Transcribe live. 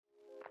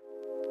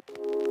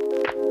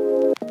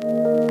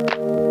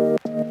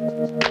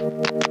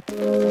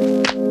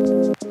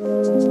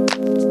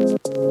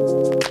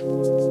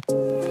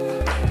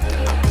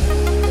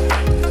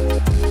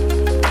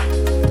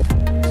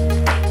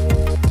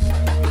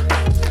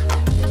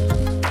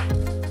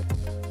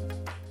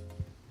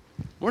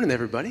Morning,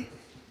 everybody.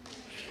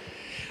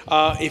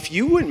 If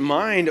you wouldn't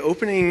mind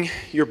opening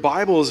your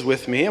Bibles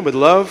with me, I would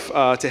love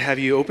to have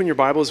you open your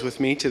Bibles with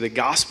me to the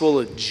Gospel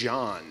of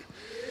John.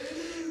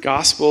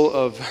 Gospel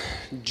of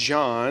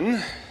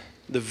John,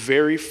 the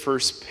very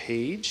first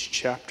page,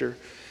 chapter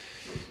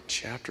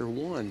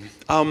 1.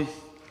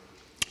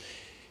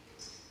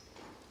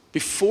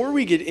 Before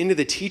we get into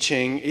the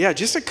teaching,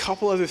 just a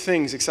couple other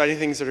things, exciting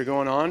things that are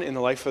going on in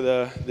the life of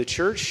the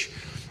church.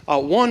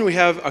 One, we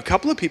have a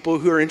couple of people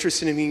who are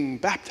interested in being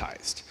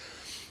baptized.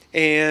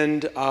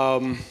 And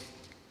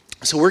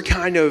so we're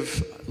kind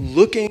of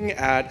looking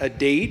at a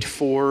date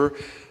for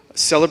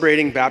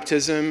celebrating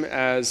baptism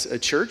as a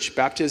church.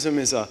 Baptism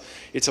it's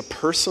a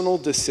personal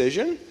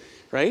decision,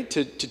 right?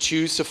 To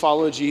choose to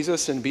follow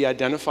Jesus and be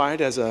identified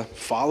as a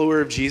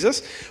follower of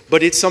Jesus.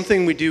 But it's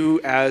something we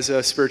do as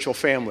a spiritual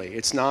family.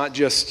 It's not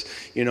just,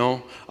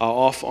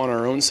 off on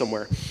our own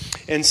somewhere.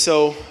 And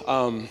so,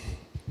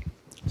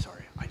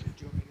 sorry,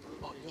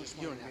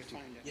 you don't have to.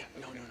 Yeah,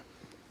 no.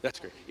 That's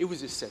great. It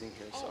was just sitting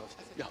here, so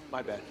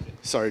my bad.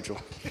 Sorry, Joel.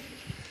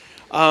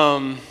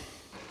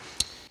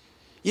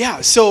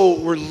 So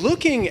we're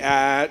looking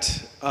at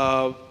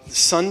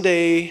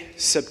Sunday,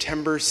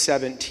 September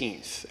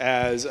 17th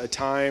as a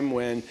time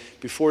when,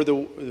 before the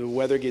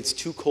weather gets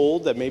too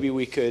cold, that maybe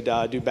we could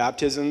do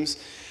baptisms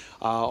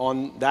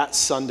on that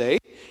Sunday.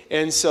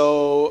 And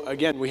so,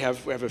 again, we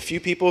have a few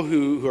people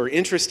who are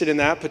interested in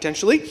that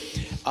potentially.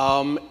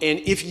 And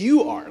if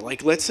you are,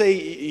 let's say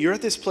you're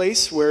at this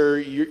place where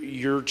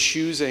you're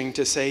choosing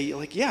to say,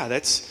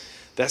 that's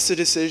the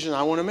decision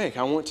I want to make.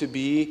 I want to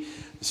be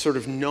sort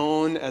of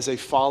known as a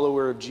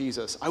follower of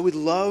Jesus. I would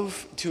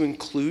love to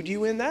include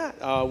you in that.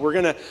 We're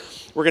gonna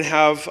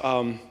have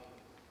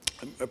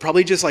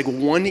probably just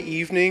one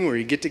evening where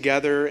you get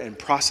together and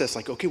process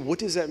okay, what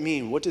does that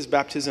mean? What does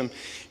baptism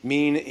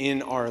mean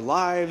in our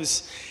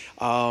lives?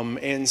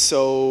 And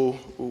so,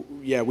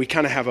 we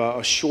kind of have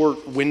a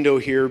short window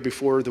here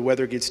before the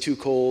weather gets too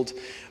cold.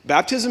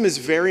 Baptism is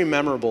very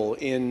memorable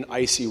in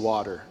icy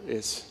water.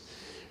 It's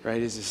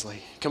just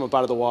come up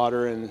out of the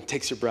water and it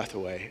takes your breath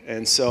away.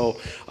 And so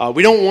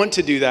we don't want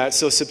to do that.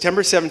 So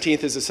September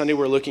 17th is the Sunday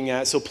we're looking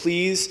at. So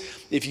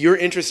please, if you're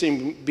interested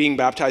in being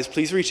baptized,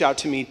 please reach out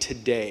to me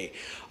today.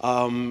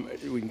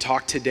 We can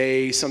talk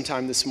today,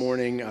 sometime this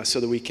morning,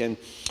 so that we can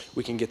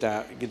get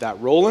that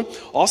rolling.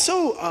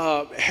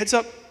 Also, heads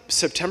up,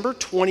 September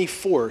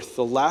 24th,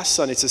 the last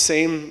Sunday, it's the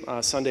same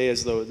Sunday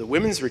as the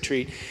women's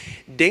retreat,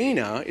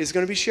 Dana is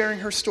going to be sharing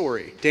her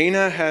story.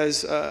 Dana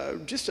has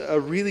just a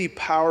really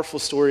powerful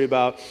story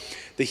about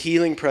the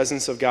healing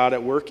presence of God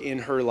at work in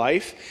her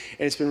life,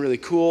 and it's been really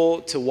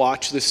cool to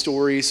watch the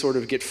story sort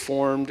of get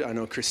formed. I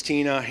know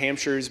Christina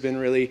Hampshire has been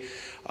really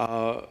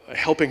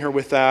helping her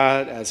with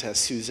that, as has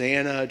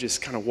Susanna,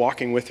 just kind of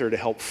walking with her to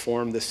help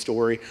form this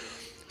story.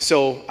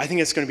 So I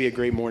think it's going to be a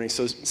great morning.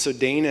 So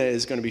Dana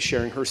is going to be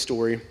sharing her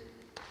story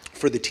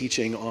for the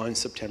teaching on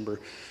September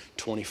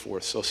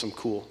 24th. So some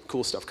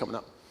cool stuff coming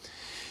up.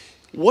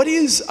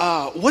 What's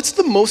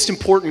the most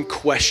important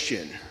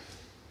question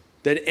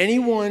that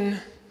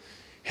anyone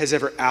has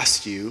ever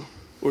asked you,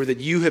 or that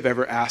you have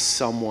ever asked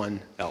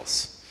someone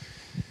else?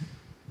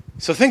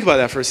 So think about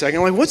that for a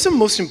second. What's the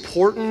most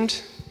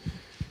important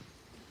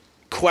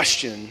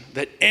question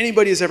that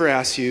anybody has ever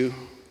asked you,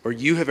 or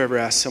you have ever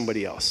asked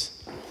somebody else?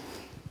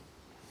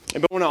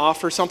 Anybody want to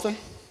offer something?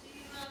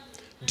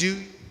 Do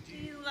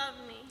you love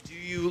me? Do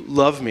you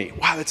love me?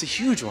 Wow, that's a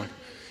huge one.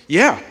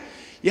 Yeah,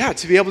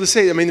 to be able to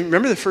say,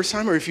 remember the first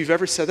time, or if you've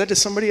ever said that to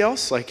somebody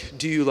else,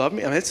 do you love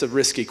me? It's a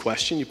risky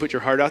question. You put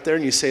your heart out there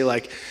and you say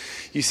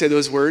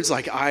those words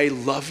I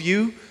love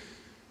you,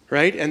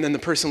 right? And then the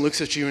person looks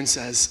at you and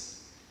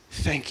says,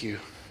 thank you,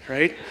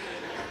 right?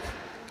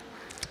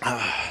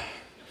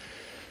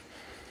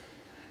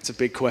 It's a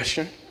big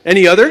question.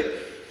 Any other?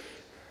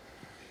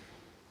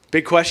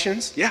 Big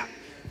questions? Yeah.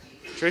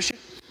 Tricia?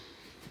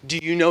 Do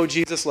you know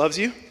Jesus loves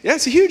you? Yeah,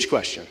 it's a huge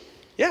question.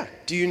 Yeah.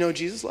 Do you know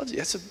Jesus loves you?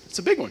 It's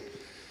a big one.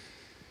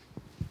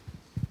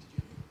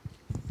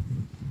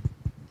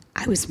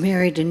 I was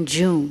married in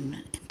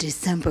June. In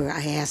December,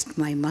 I asked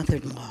my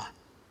mother-in-law,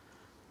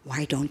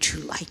 why don't you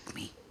like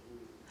me?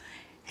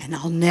 And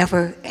I'll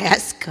never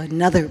ask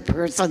another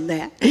person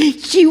that.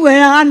 She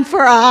went on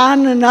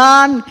and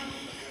on.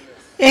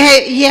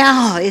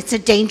 It's a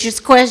dangerous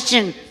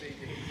question.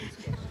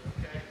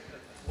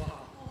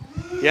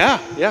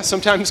 Yeah.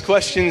 Sometimes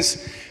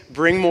questions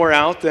bring more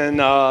out than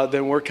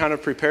we're kind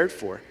of prepared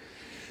for.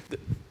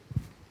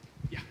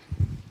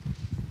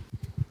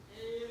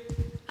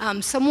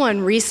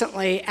 Someone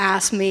recently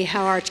asked me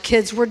how our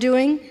kids were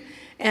doing,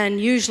 and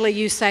usually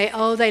you say,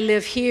 oh, they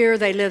live here,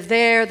 they live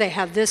there, they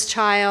have this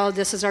child,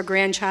 this is our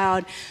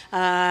grandchild,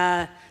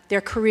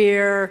 their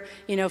career,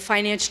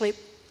 financially.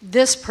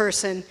 This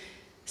person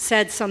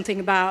said something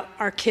about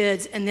our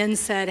kids and then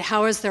said,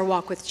 how is their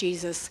walk with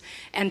Jesus?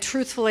 And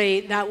truthfully,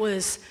 that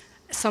was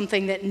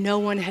something that no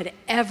one had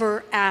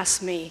ever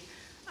asked me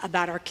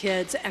about our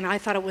kids, and I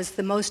thought it was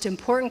the most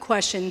important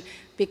question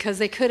because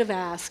they could have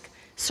asked,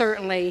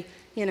 certainly,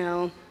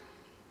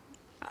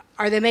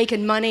 Are they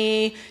making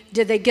money?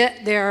 Did they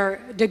get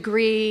their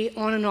degree?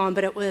 On and on.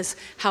 But it was,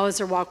 how is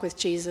their walk with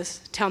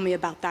Jesus? Tell me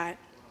about that.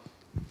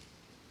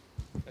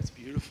 That's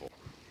beautiful.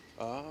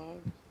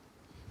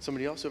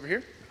 Somebody else over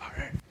here? All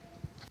right.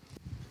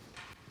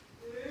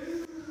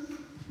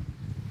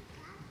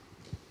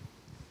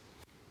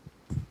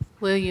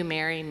 Will you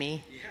marry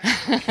me?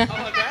 How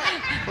about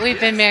that? We've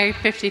been married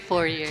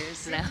 54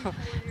 years now,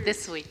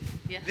 this week.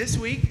 Yeah. This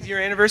week, your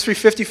anniversary,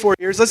 54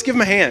 years. Let's give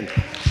them a hand.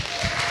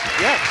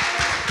 Yeah.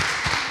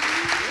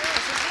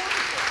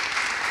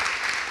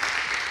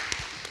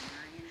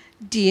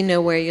 Do you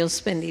know where you'll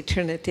spend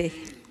eternity?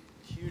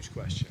 Huge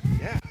question.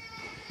 Yeah.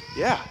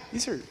 Yeah.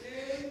 These are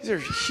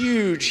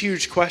huge,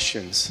 huge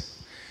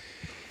questions.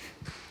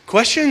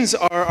 Questions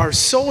are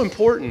so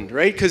important,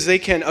 right? Because they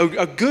can,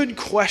 a good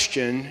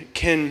question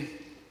can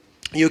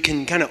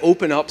kind of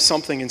open up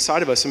something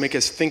inside of us and make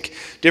us think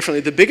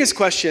differently. The biggest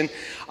question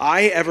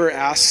I ever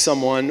asked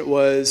someone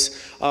was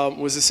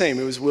the same.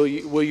 It was, will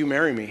you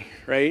marry me,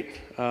 right?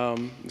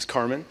 It was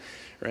Carmen,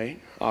 right?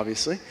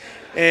 Obviously.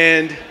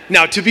 And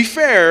now, to be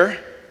fair,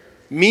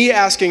 me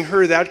asking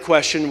her that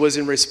question was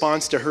in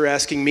response to her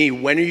asking me,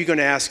 when are you going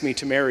to ask me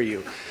to marry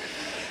you?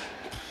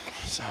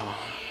 So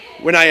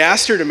when I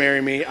asked her to marry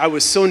me, I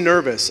was so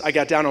nervous, I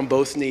got down on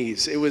both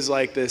knees. It was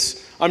like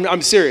this,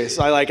 I'm serious.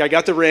 I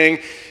got the ring,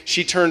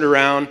 she turned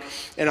around,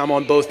 and I'm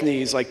on both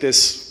knees, like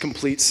this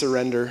complete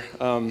surrender.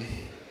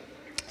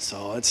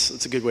 So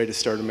it's a good way to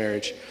start a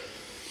marriage.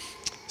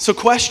 So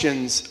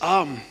questions,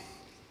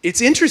 it's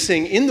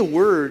interesting, in the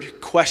word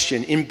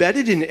question,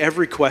 embedded in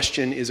every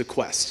question is a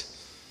quest.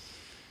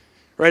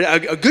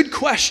 Right? A good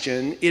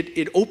question,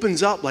 it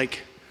opens up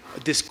like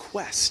this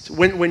quest.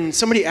 When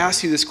somebody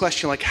asks you this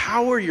question, like,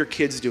 how are your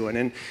kids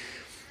doing?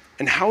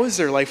 And how is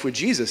their life with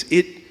Jesus?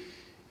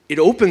 It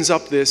opens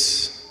up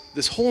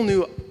this whole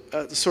new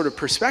sort of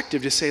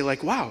perspective to say,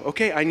 like, wow,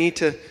 okay, I need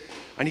to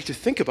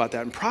think about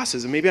that and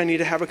process, and maybe I need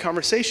to have a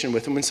conversation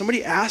with them. When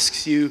somebody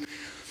asks you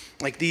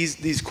like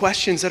these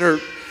questions that are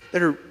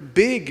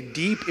big,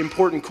 deep,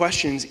 important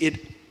questions, it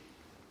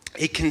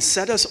can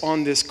set us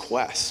on this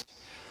quest.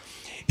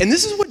 And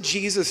this is what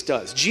Jesus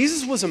does.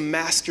 Jesus was a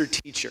master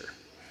teacher.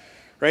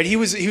 Right? He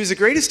was the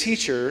greatest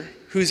teacher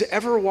who's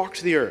ever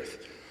walked the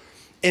earth.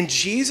 And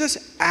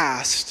Jesus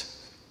asked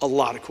a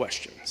lot of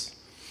questions.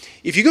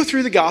 If you go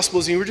through the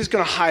Gospels and you were just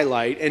going to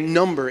highlight and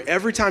number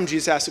every time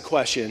Jesus asked a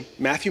question,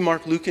 Matthew,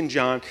 Mark, Luke, and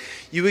John,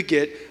 you would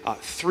get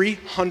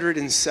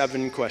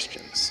 307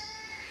 questions.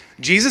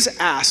 Jesus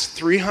asked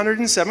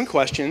 307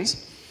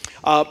 questions.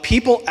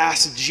 People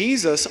asked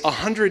Jesus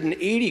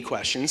 180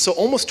 questions, so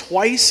almost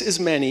twice as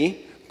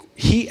many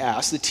he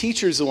asked. The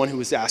teacher is the one who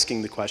was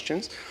asking the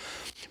questions.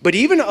 But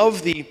even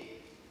of the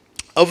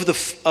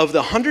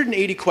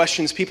 180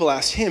 questions people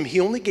asked him,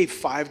 he only gave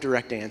 5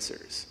 direct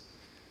answers.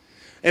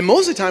 And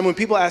most of the time when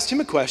people asked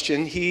him a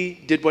question, he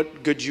did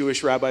what good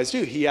Jewish rabbis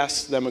do. He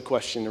asked them a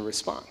question in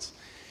response.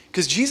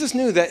 Because Jesus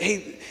knew that,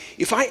 hey,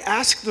 if I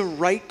ask the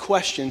right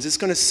questions, it's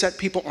going to set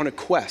people on a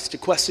quest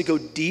to go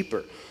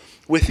deeper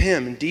with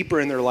him and deeper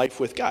in their life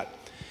with God.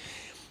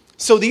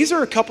 So these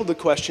are a couple of the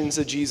questions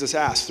that Jesus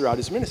asked throughout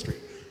his ministry.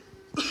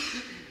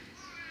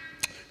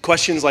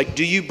 Questions like,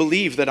 do you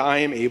believe that I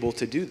am able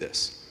to do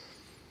this?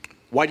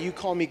 Why do you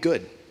call me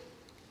good?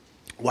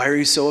 Why are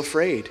you so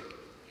afraid?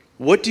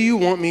 What do you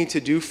want me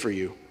to do for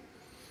you?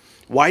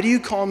 Why do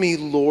you call me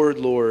Lord,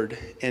 Lord,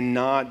 and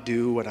not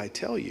do what I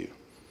tell you?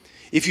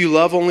 If you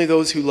love only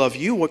those who love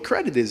you, what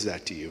credit is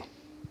that to you?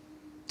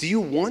 Do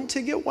you want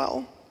to get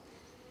well?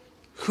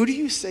 Who do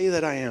you say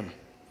that I am?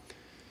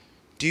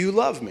 Do you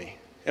love me?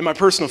 And my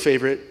personal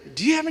favorite,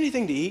 do you have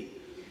anything to eat?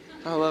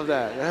 I love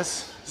that.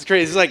 It's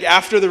crazy. It's like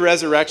after the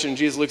resurrection,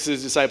 Jesus looks at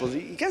his disciples.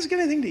 You guys got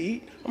anything to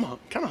eat? I'm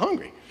kind of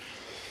hungry.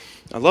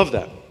 I love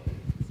that.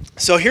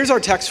 So here's our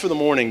text for the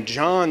morning.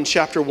 John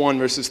chapter 1,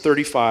 verses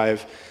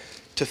 35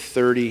 to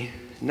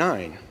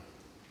 39.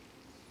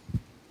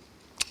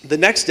 The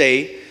next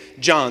day,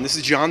 John, this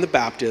is John the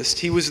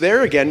Baptist, he was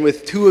there again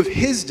with 2 of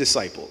his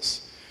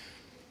disciples.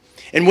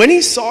 And when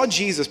he saw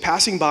Jesus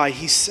passing by,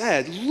 he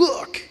said,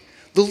 "Look,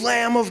 the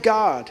Lamb of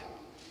God."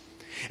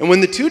 And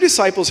when the 2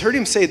 disciples heard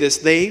him say this,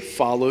 they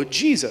followed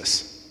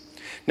Jesus.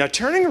 Now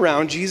turning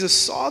around, Jesus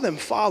saw them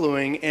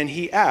following, and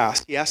he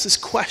asked this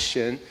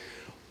question,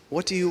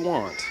 "What do you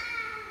want?"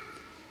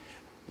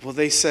 Well,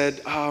 they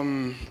said,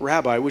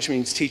 "Rabbi," which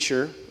means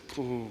teacher,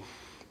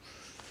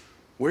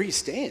 "where are you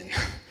staying?"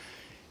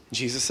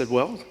 Jesus said,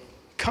 "Well,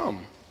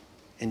 come,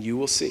 and you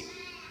will see."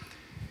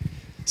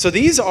 So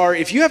these are,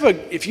 if you have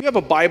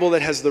a Bible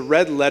that has the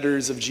red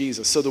letters of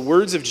Jesus, so the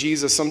words of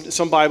Jesus,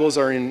 some Bibles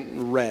are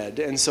in red,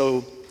 and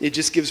so it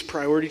just gives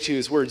priority to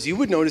his words. You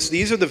would notice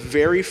these are the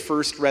very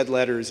first red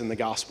letters in the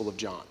Gospel of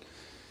John.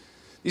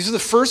 These are the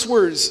first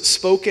words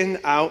spoken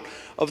out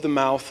of the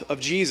mouth of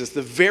Jesus.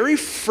 The very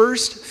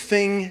first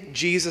thing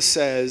Jesus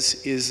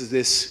says is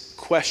this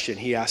question.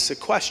 He asks a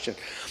question.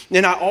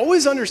 And I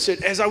always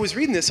understood, as I was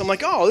reading this, I'm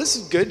like, oh, this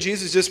is good.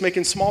 Jesus is just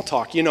making small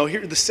talk. You know,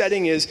 here the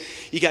setting is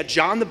you got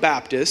John the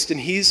Baptist, and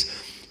he's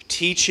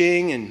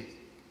teaching and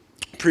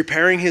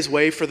preparing his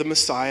way for the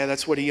Messiah.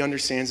 That's what he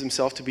understands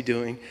himself to be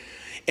doing.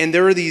 And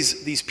there are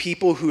these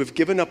people who have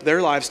given up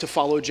their lives to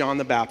follow John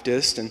the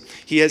Baptist, and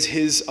he has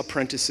his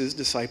apprentices,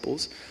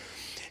 disciples.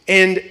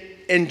 And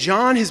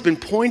John has been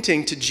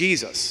pointing to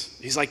Jesus.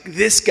 He's like,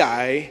 this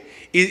guy,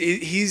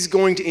 he's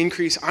going to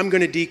increase, I'm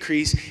going to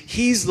decrease.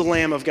 He's the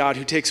Lamb of God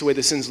who takes away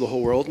the sins of the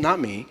whole world, not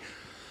me.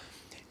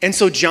 And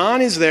so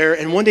John is there,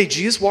 and one day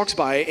Jesus walks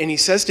by, and he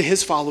says to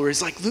his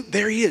followers, like, look,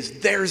 there he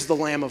is. There's the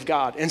Lamb of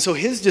God. And so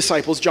his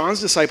disciples,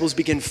 John's disciples,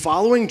 begin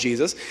following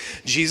Jesus.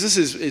 Jesus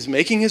is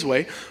making his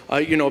way,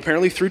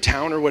 apparently through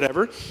town or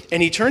whatever.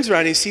 And he turns around,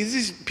 and he sees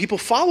these people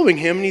following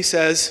him, and he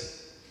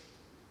says,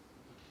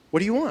 what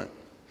do you want?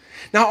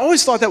 Now, I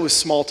always thought that was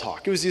small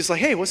talk. It was just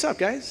like, hey, what's up,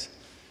 guys?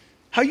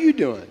 How you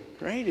doing,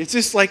 right? It's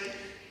just like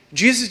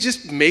Jesus is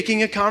just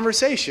making a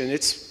conversation.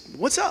 It's,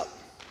 what's up?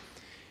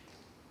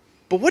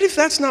 But what if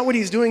that's not what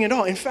he's doing at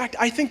all? In fact,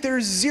 I think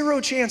there's zero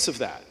chance of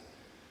that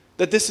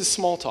this is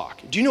small talk.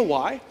 Do you know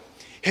why?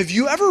 Have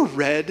you ever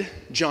read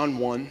John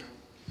 1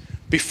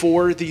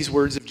 before these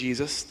words of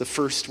Jesus, the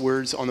first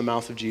words on the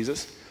mouth of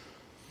Jesus?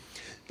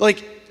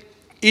 Like,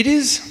 it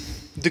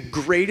is the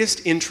greatest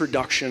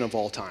introduction of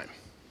all time.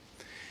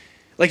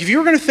 Like, if you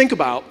were going to think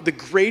about the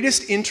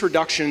greatest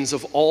introductions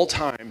of all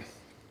time,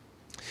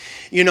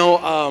 you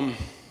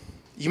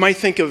might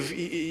think of,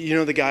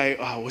 the guy,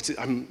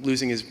 I'm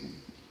losing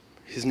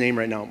his name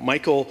right now.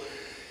 Michael,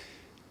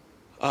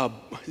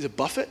 is it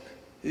Buffett?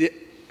 Yeah,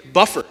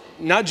 Buffer,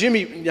 not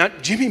Jimmy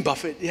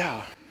Buffett.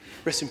 Yeah,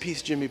 rest in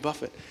peace, Jimmy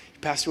Buffett. He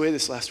passed away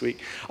this last week.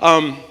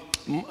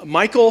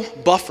 Michael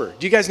Buffer.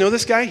 Do you guys know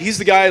this guy? He's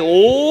the guy,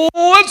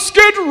 let's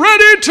get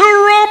ready to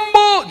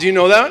rumble. Do you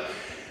know that?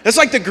 That's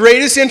like the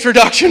greatest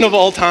introduction of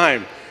all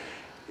time.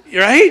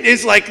 Right?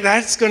 It's like,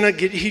 that's going to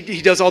get,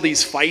 he does all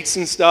these fights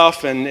and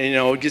stuff,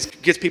 and,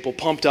 gets people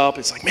pumped up.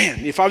 It's like,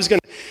 man, if I was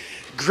going to,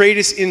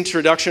 greatest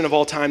introduction of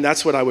all time,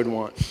 that's what I would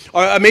want.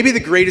 Or maybe the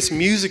greatest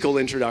musical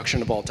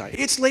introduction of all time.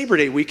 It's Labor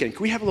Day weekend.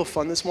 Can we have a little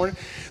fun this morning?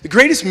 The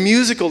greatest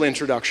musical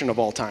introduction of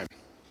all time.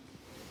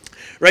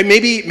 Right?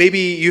 Maybe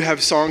you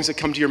have songs that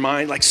come to your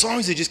mind, like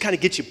songs that just kind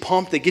of get you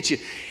pumped, they get you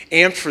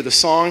amped for the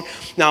song.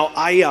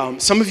 Now,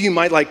 some of you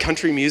might like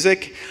country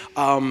music.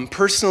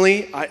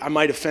 Personally, I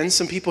might offend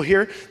some people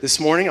here this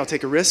morning. I'll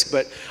take a risk,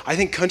 but I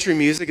think country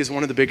music is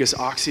one of the biggest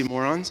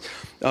oxymorons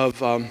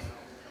of...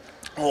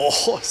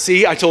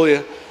 see, I told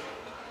you.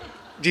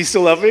 Do you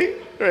still love me?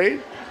 Right?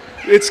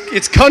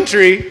 It's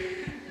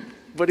country,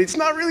 but it's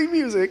not really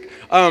music.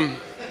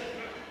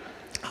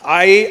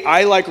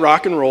 I like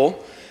rock and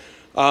roll.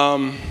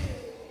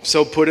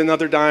 So put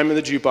another dime in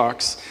the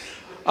jukebox.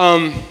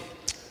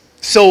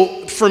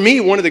 So for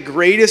me, one of the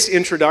greatest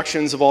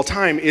introductions of all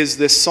time is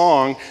this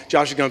song.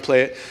 Josh is going to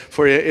play it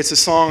for you. It's a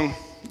song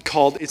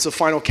called "It's a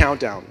Final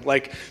Countdown."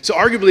 So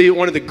arguably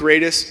one of the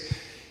greatest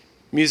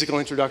musical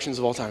introductions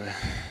of all time.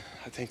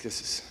 I think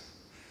this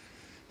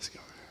is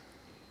going.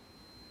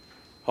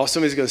 Oh,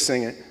 somebody's going to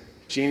sing it.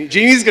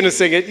 Jeannie's going to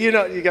sing it. You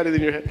got it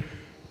in your head.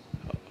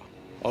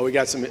 Oh, we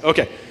got some.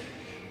 Okay.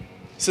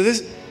 So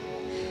this.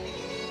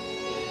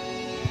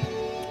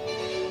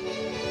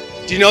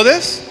 Do you know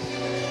this?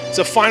 It's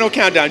a final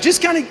countdown.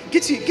 Just kind of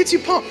gets you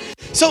pumped.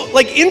 So,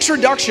 like,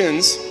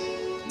 introductions.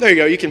 There you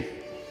go. You can.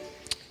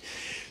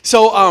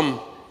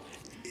 So,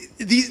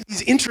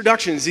 these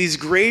introductions, these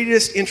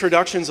greatest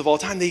introductions of all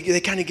time, they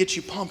kind of get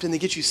you pumped and they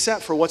get you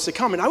set for what's to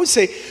come. And I would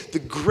say the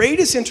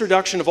greatest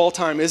introduction of all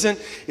time isn't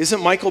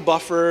Michael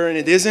Buffer, and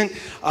it isn't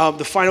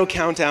the final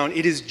countdown.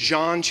 It is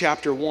John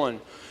chapter 1.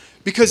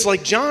 Because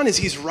like John, as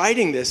he's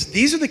writing this,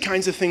 these are the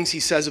kinds of things he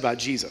says about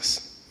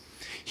Jesus.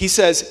 He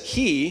says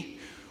he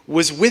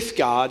was with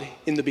God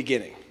in the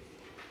beginning.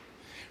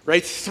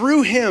 Right?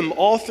 Through him,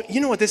 you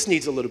know what? This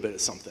needs a little bit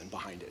of something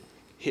behind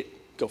it.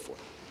 Go for it.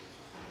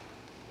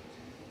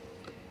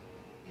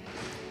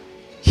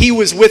 He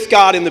was with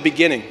God in the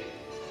beginning.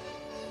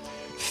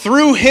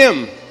 Through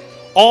him,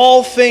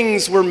 all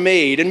things were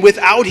made, and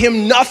without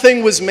him,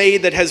 nothing was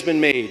made that has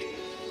been made.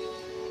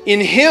 In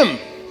him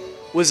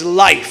was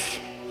life,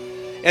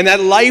 and that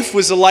life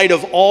was the light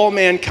of all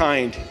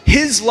mankind.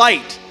 His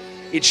light,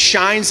 it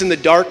shines in the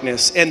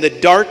darkness, and the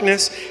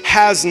darkness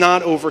has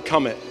not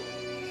overcome it.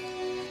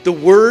 The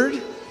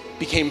Word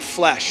became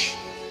flesh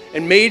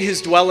and made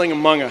his dwelling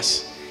among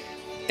us.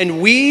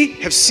 And we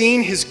have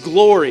seen his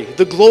glory,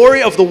 the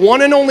glory of the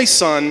one and only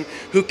Son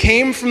who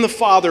came from the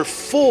Father,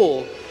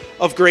 full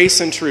of grace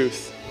and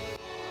truth.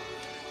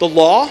 The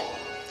law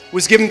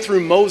was given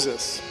through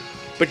Moses,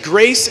 but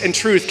grace and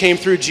truth came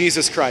through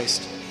Jesus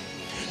Christ.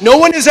 No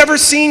one has ever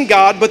seen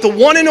God but the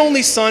one and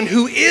only Son,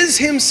 who is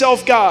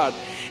himself God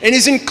and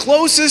is in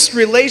closest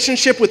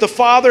relationship with the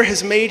Father,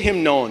 has made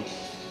him known.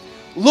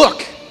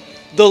 Look,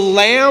 the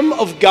Lamb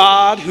of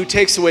God who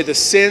takes away the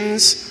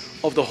sins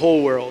of the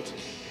whole world.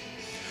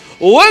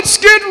 Let's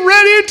get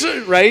ready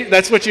to, right?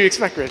 That's what you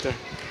expect right there.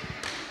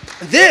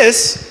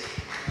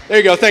 There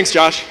you go. Thanks,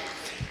 Josh.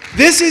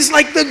 This is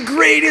like the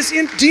greatest.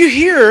 Do you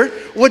hear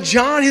what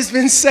John has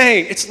been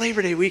saying? It's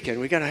Labor Day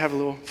weekend. We got to have a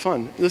little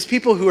fun. Those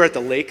people who are at the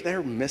lake,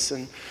 they're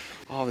missing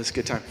all this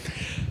good time.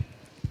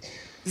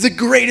 The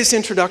greatest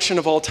introduction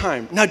of all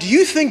time. Now, do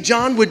you think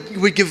John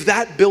would give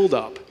that build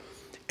up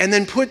and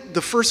then put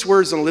the first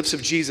words on the lips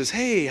of Jesus,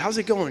 hey, how's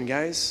it going,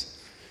 guys?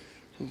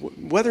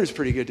 Weather's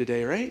pretty good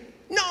today, right?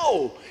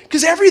 No,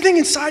 because everything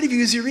inside of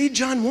you as you read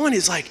John 1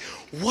 is like,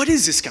 what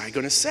is this guy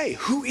going to say?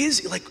 Who is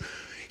he? Like,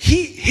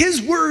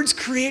 his words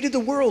created the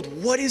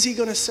world. What is he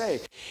going to say?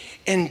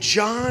 And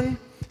John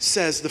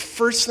says, the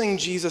first thing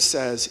Jesus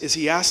says is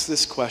he asks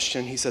this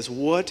question. He says,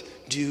 what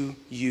do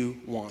you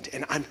want?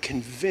 And I'm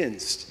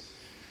convinced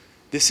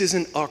this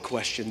isn't a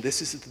question.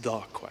 This is the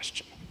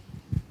question.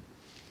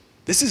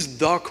 This is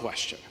the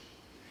question.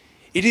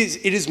 It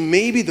is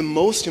maybe the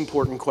most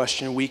important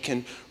question we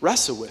can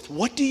wrestle with.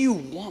 What do you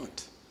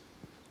want?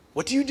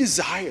 What do you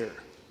desire?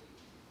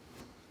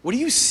 What are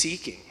you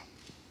seeking?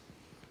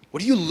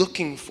 What are you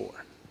looking for?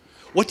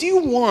 What do you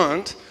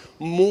want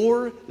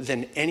more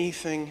than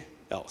anything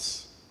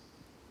else?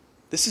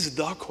 This is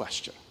the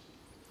question.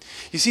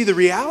 You see, the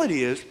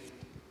reality is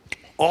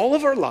all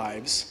of our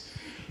lives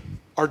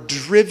are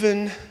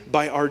driven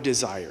by our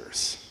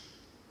desires.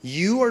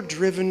 You are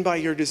driven by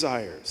your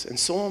desires, and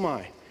so am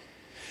I.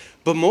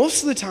 But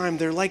most of the time,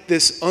 they're like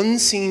this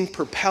unseen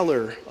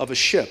propeller of a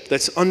ship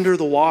that's under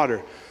the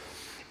water.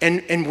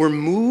 And we're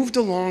moved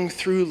along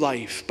through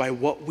life by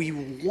what we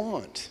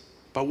want,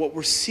 by what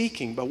we're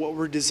seeking, by what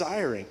we're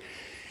desiring.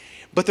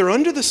 But they're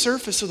under the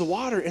surface of the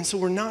water, and so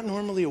we're not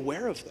normally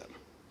aware of them.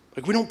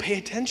 Like, we don't pay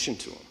attention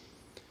to them.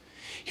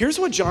 Here's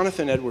what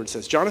Jonathan Edwards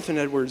says. Jonathan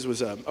Edwards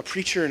was a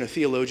preacher and a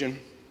theologian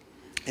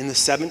in the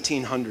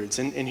 1700s.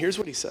 And here's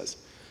what he says.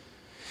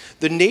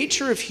 The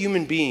nature of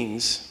human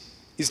beings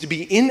is to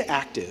be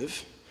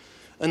inactive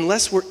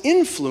unless we're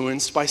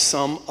influenced by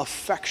some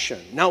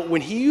affection. Now, when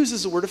he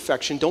uses the word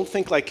affection, don't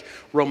think like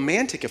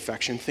romantic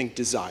affection, think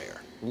desire,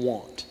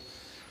 want.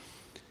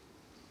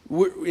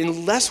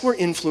 Unless we're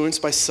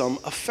influenced by some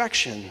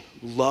affection,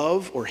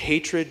 love or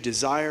hatred,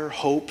 desire,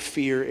 hope,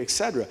 fear,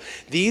 etc.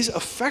 These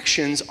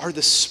affections are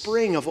the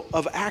spring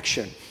of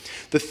action,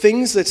 the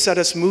things that set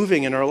us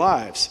moving in our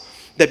lives,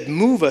 that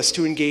move us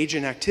to engage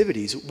in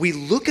activities. When we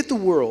look at the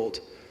world,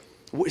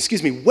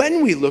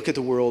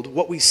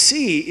 what we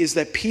see is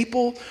that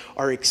people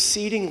are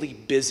exceedingly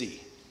busy.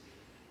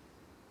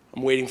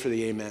 I'm waiting for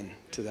the amen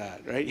to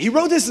that, right? He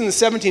wrote this in the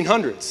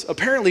 1700s.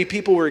 Apparently,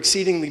 people were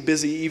exceedingly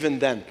busy even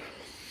then.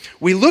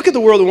 We look at the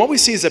world, and what we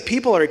see is that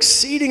people are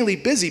exceedingly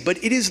busy,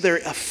 but it is their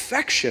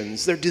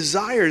affections, their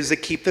desires that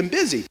keep them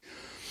busy.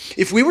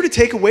 If we were to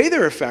take away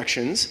their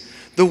affections,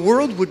 the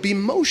world would be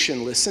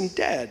motionless and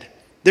dead.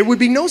 There would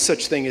be no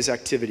such thing as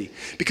activity,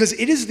 because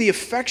it is the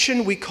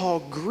affection we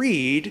call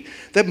greed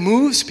that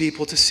moves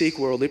people to seek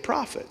worldly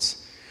profits.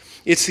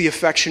 It's the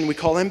affection we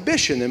call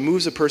ambition that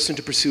moves a person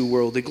to pursue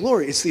worldly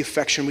glory. It's the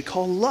affection we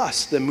call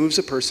lust that moves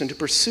a person to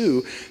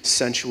pursue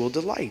sensual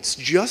delights.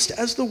 Just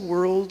as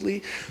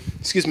worldly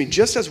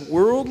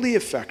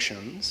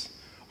affections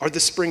are the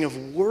spring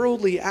of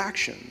worldly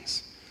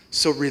actions,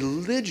 so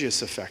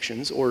religious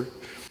affections, or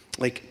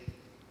like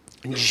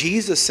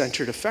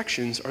Jesus-centered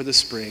affections, are the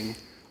spring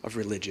of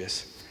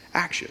religious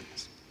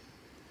actions.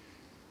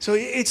 So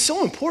it's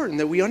so important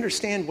that we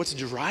understand what's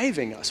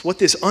driving us, what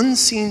this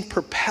unseen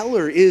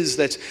propeller is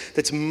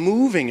that's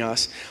moving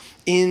us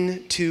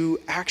into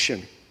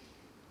action.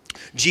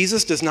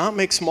 Jesus does not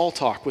make small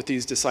talk with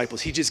these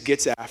disciples. He just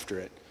gets after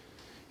it.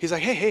 He's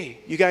like, hey,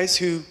 you guys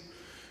who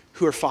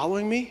are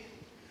following me,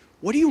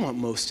 what do you want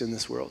most in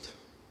this world?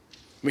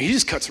 I mean, he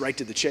just cuts right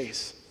to the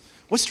chase.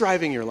 What's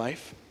driving your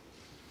life?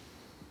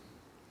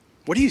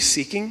 What are you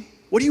seeking?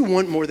 What do you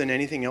want more than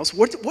anything else?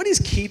 What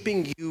is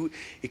keeping you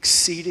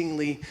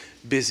exceedingly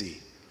busy?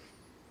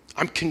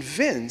 I'm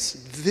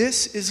convinced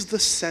this is the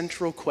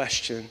central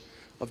question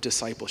of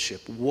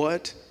discipleship.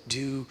 What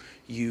do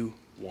you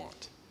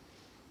want?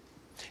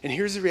 And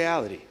here's the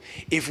reality.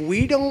 If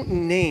we don't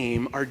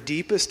name our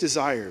deepest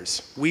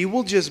desires, we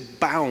will just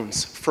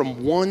bounce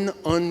from one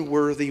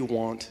unworthy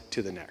want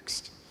to the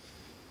next.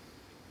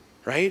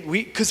 Right?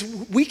 Because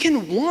we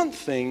can want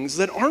things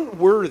that aren't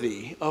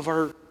worthy of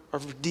our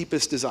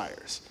deepest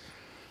desires.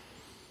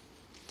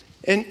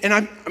 And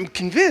I'm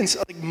convinced,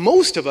 like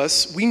most of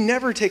us, we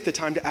never take the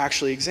time to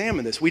actually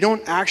examine this. We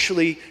don't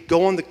actually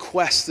go on the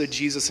quest that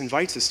Jesus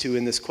invites us to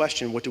in this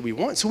question, what do we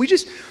want? So we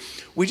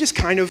just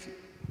kind of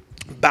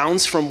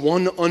bounce from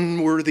one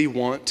unworthy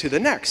want to the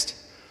next.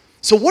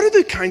 So what are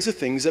the kinds of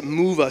things that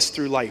move us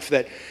through life?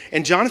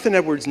 And Jonathan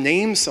Edwards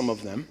names some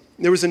of them.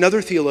 There was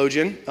another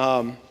theologian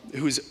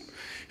who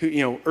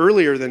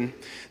earlier than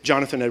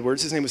Jonathan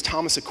Edwards. His name was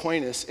Thomas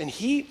Aquinas, and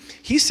he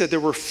said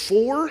there were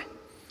 4,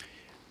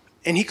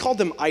 and he called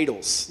them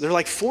idols. They're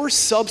like 4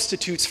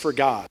 substitutes for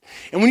God.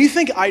 And when you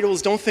think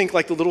idols, don't think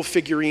like the little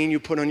figurine you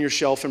put on your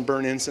shelf and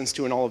burn incense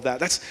to and all of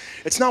that.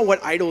 It's not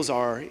what idols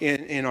are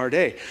in our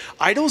day.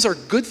 Idols are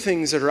good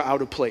things that are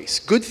out of place,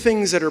 good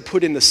things that are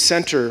put in the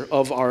center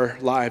of our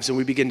lives, and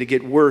we begin to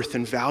get worth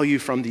and value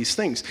from these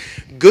things.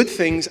 Good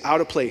things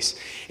out of place.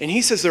 And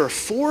he says there are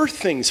 4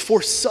 things,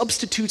 4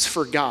 substitutes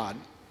for God.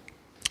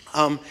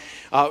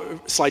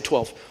 Slide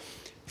 12.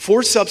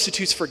 4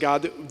 substitutes for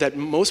God that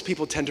most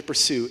people tend to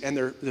pursue, and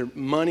they're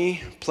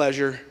money,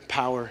 pleasure,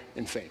 power,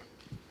 and fame.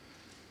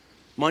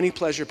 Money,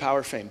 pleasure,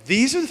 power, fame.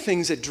 These are the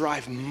things that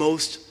drive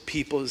most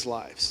people's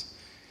lives.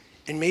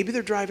 And maybe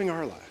they're driving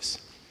our lives.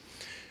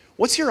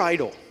 What's your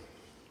idol?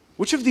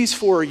 Which of these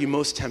 4 are you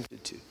most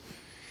tempted to?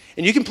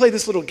 And you can play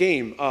this little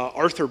game.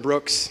 Arthur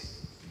Brooks,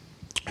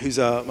 who's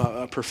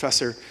a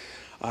professor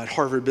at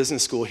Harvard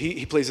Business School,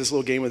 he plays this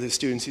little game with his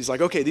students. He's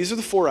like, okay, these are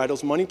the 4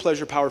 idols: money,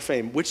 pleasure, power,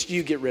 fame. Which do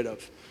you get rid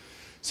of?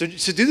 So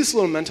do this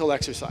little mental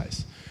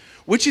exercise.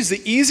 Which is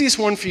the easiest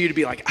one for you to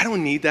be like, I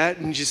don't need that,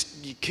 and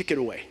you kick it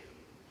away.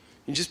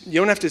 You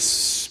don't have to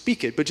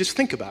speak it, but just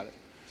think about it.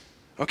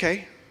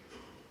 Okay,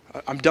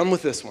 I'm done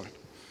with this one.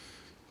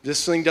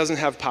 This thing doesn't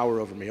have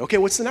power over me. Okay,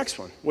 what's the next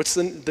one? What's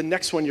the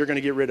next one you're going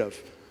to get rid of?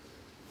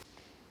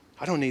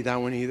 I don't need that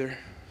one either.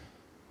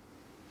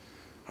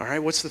 All right,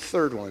 what's the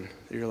third one?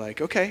 You're like,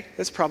 okay,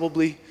 that's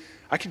probably,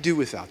 I could do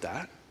without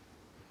that.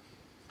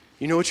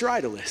 You know what your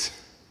idol is,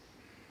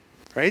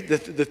 right? The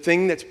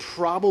thing that's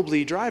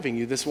probably driving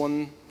you, this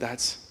one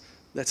that's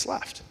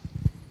left.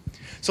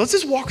 So let's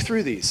just walk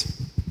through these.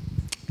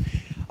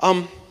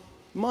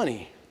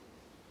 Money.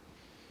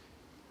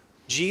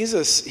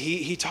 Jesus,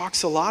 he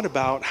talks a lot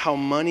about how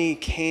money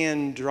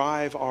can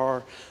drive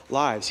our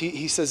lives.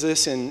 He says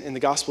this in the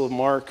Gospel of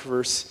Mark,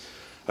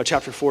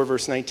 chapter 4,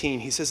 verse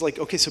 19. He says,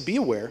 okay, so be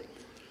aware,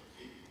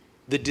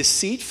 the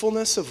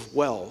deceitfulness of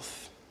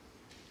wealth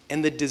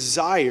and the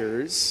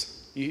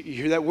desires, you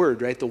hear that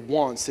word, right? The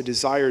wants, the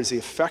desires, the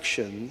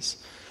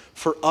affections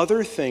for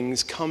other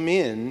things come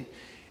in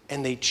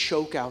and they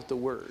choke out the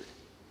word.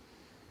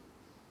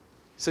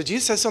 So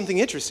Jesus says something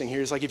interesting here.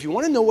 He's like, if you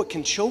want to know what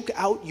can choke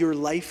out your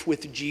life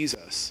with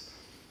Jesus,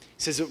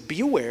 he says,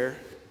 be aware,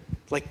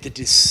 like the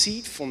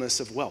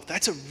deceitfulness of wealth.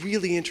 That's a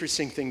really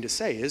interesting thing to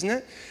say, isn't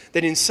it?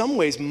 That in some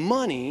ways,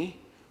 money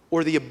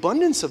or the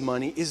abundance of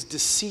money is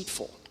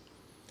deceitful.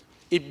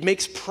 It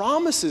makes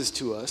promises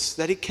to us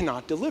that it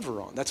cannot deliver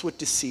on. That's what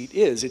deceit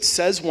is. It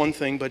says one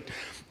thing,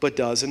 but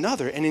does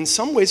another. And in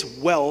some ways,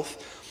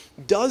 wealth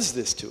does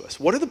this to us.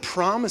 What are the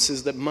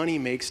promises that money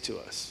makes to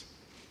us?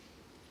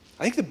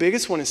 I think the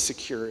biggest one is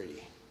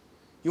security.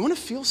 You want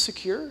to feel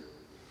secure?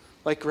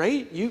 Like,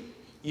 right? You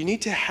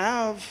need to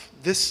have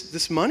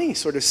this money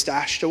sort of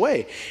stashed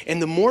away. And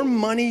the more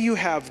money you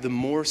have, the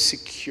more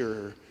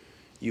secure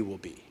you will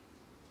be.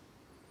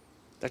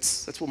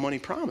 That's what money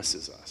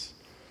promises us.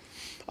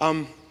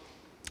 And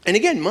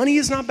again, money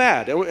is not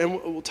bad,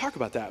 and we'll talk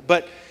about that.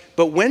 But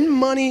when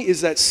money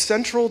is that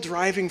central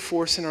driving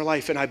force in our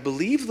life, and I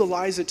believe the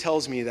lies it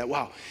tells me that,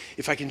 wow,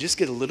 if I can just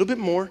get a little bit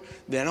more,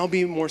 then I'll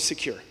be more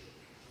secure.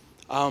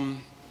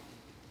 Then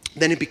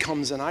it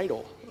becomes an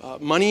idol.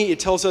 Money, it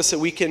tells us that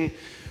we can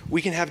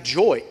have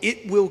joy.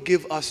 It will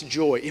give us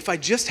joy. If I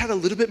just had a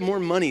little bit more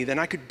money, then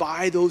I could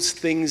buy those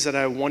things that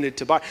I wanted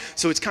to buy.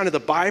 So it's kind of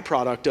the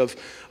byproduct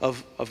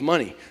of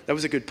money. That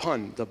was a good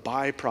pun, the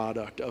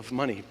byproduct of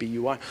money,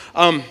 B-U-I.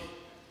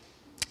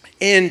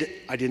 And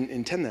I didn't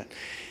intend that.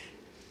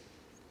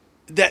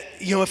 That,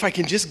 if I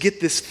can just get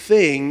this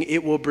thing,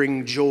 it will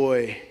bring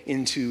joy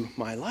into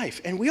my life.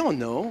 And we all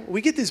know,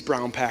 we get these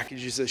brown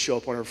packages that show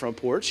up on our front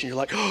porch, and you're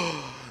like,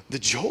 oh, the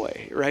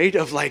joy, right?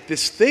 Of like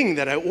this thing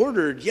that I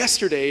ordered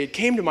yesterday, it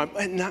came to my,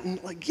 and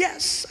I'm like,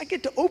 yes, I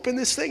get to open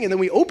this thing. And then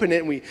we open it,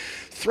 and we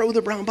throw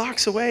the brown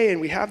box away,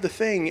 and we have the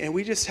thing, and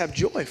we just have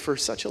joy for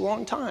such a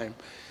long time.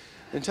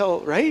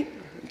 Until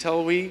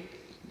we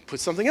put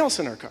something else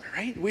in our car,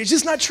 right? It's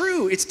just not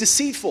true. It's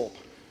deceitful.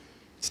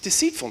 It's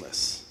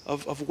deceitfulness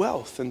of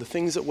wealth and the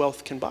things that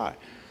wealth can buy.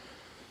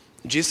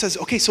 Jesus says,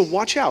 okay, so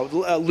watch out.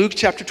 Luke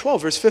chapter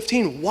 12, verse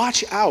 15,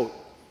 watch out.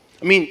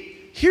 I mean,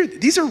 here,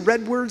 these are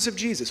red words of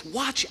Jesus.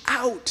 Watch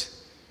out.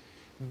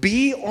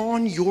 Be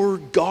on your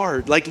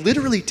guard. Like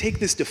literally take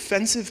this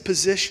defensive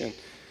position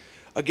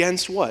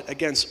against what?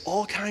 Against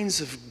all kinds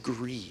of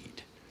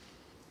greed.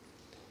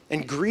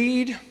 And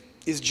greed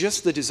is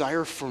just the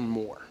desire for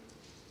more.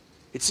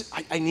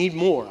 I need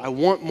more. I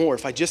want more.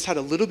 If I just had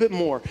a little bit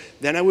more,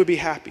 then I would be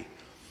happy.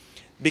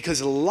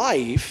 Because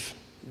life,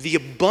 the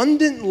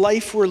abundant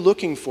life we're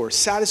looking for,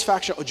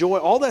 satisfaction, joy,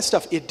 all that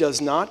stuff, it does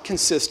not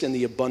consist in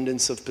the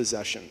abundance of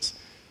possessions.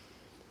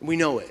 We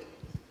know it.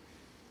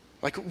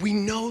 Like, we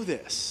know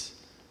this.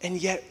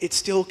 And yet, it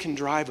still can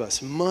drive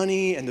us.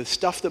 Money and the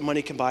stuff that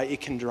money can buy,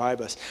 it can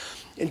drive us.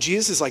 And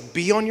Jesus is like,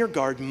 be on your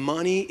guard.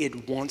 Money,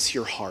 it wants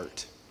your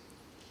heart.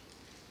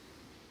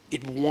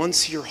 It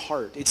wants your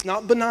heart. It's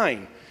not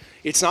benign.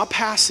 It's not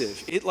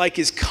passive. It like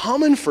is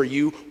coming for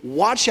you.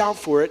 Watch out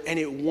for it. And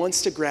it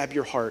wants to grab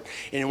your heart.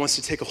 And it wants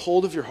to take a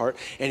hold of your heart.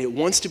 And it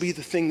wants to be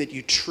the thing that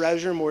you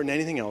treasure more than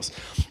anything else.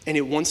 And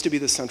it wants to be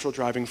the central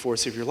driving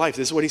force of your life.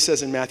 This is what he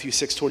says in Matthew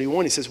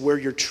 6:21. He says, where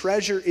your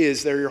treasure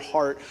is, there your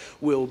heart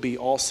will be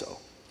also.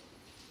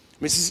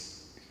 I mean,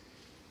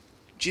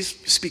 Jesus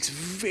speaks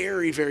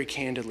very, very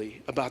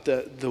candidly about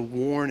the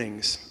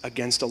warnings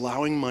against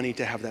allowing money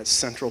to have that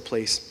central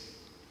place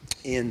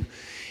in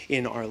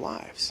our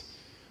lives.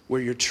 Where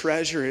your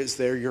treasure is,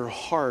 there your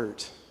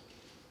heart,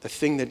 the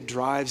thing that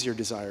drives your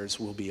desires,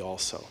 will be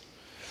also.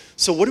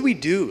 So what do we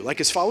do? Like,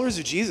 as followers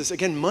of Jesus,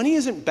 again, money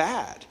isn't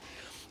bad.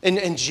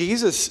 And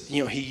Jesus, he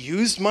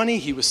used money.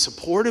 He was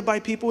supported by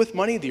people with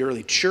money. The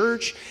early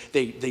church,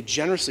 they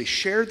generously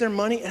shared their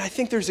money. And I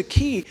think there's a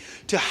key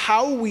to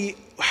how we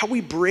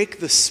break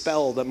the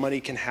spell that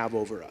money can have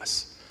over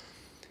us.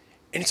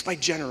 And it's by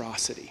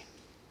generosity.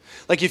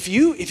 Like, if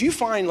you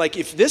find, like,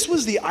 if this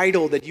was the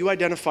idol that you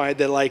identified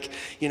that, like,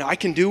 I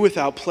can do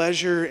without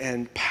pleasure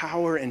and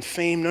power and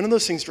fame, none of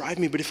those things drive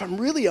me. But if I'm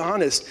really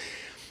honest,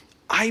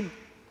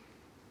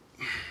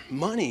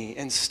 money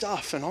and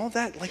stuff and all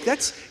that, like,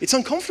 it's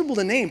uncomfortable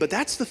to name, but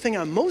that's the thing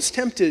I'm most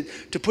tempted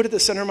to put at the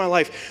center of my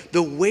life.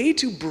 The way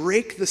to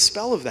break the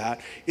spell of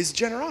that is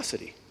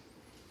generosity.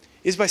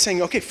 Is by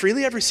saying, okay,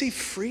 freely I've received,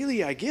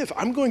 freely I give.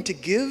 I'm going to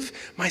give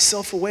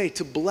myself away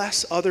to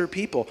bless other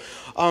people.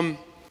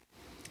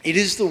 It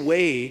is the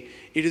way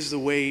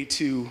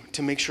to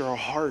make sure our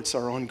hearts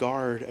are on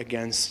guard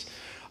against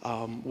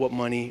what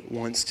money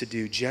wants to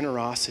do.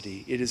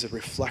 Generosity, it is a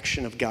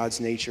reflection of God's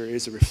nature. It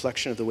is a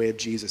reflection of the way of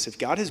Jesus. If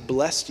God has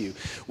blessed you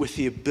with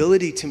the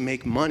ability to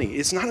make money,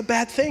 it's not a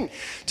bad thing.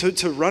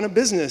 To run a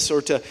business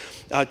or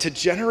to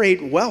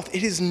generate wealth,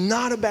 it is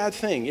not a bad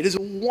thing. It is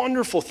a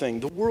wonderful thing.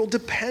 The world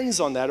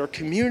depends on that. Our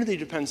community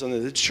depends on that.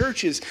 The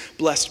church is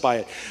blessed by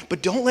it.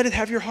 But don't let it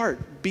have your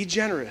heart. Be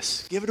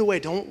generous. Give it away.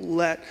 Don't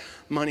let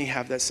money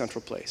have that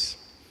central place.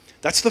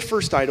 That's the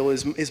first idol,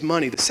 is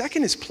money. The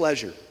second is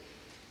pleasure.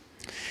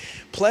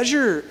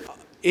 Pleasure,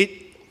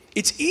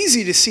 it's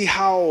easy to see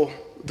how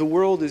the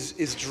world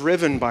is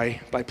driven by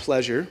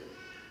pleasure.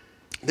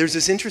 There's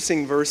this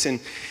interesting verse in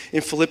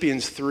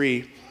Philippians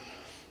 3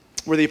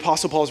 where the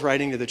Apostle Paul is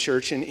writing to the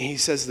church, and he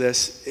says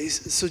this,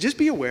 so just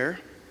be aware,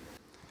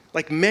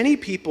 like many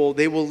people,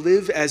 they will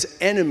live as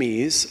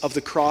enemies of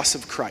the cross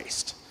of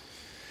Christ.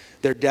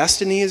 Their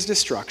destiny is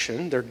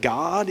destruction, their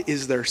God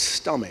is their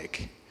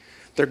stomach,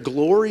 their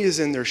glory is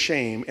in their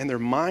shame, and their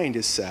mind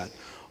is set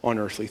on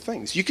earthly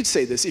things. You could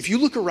say this, if you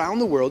look around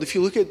the world, if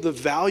you look at the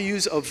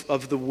values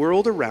of the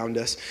world around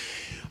us,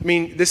 I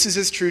mean, this is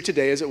as true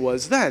today as it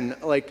was then,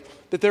 like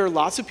that there are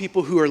lots of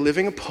people who are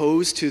living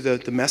opposed to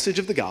the message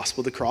of the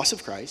gospel, the cross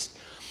of Christ.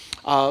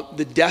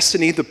 The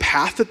destiny, the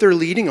path that they're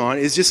leading on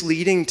is just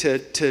leading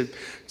to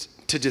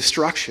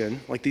destruction,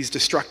 like these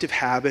destructive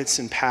habits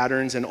and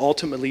patterns, and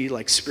ultimately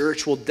like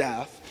spiritual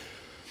death.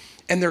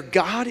 And their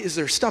God is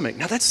their stomach.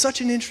 Now that's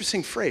such an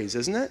interesting phrase,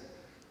 isn't it?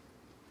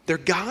 Their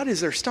God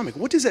is their stomach.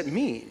 What does that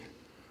mean?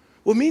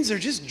 Well, it means they're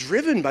just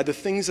driven by the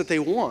things that they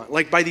want,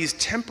 like by these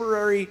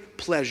temporary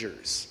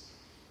pleasures.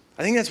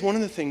 I think that's one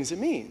of the things it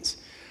means.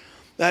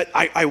 That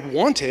I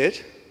want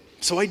it,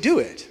 so I do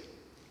it.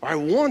 Or I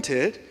want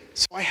it,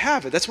 so I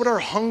have it. That's what our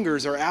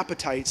hungers, our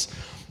appetites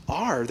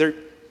are.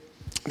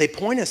 They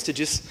point us to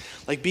just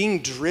like being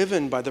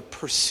driven by the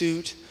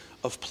pursuit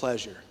of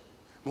pleasure.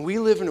 We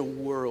live in a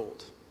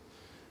world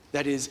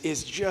that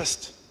is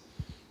just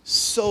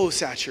so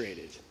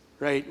saturated,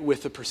 right,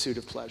 with the pursuit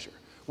of pleasure.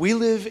 We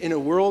live in a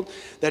world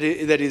that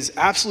is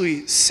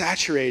absolutely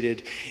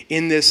saturated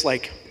in this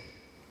like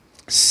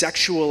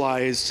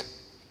sexualized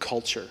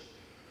culture,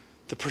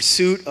 the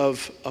pursuit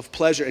of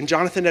pleasure. And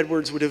Jonathan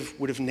Edwards would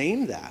have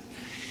named that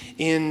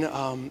in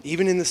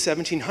even in the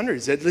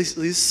 1700s. At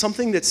least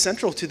something that's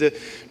central to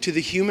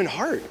the human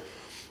heart.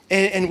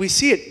 And we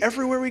see it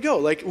everywhere we go.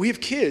 Like we have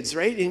kids,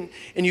 right?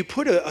 And you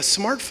put a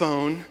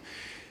smartphone.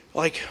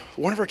 Like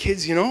one of our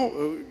kids,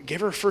 gave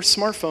her first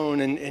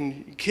smartphone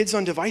and kids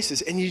on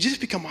devices, and you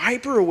just become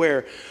hyper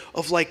aware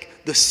of like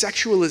the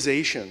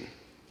sexualization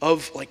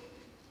of like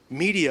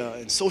media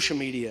and social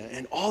media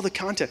and all the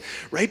content,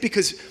 right?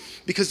 Because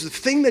the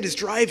thing that is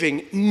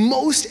driving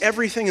most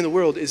everything in the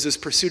world is this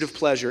pursuit of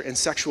pleasure, and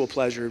sexual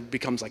pleasure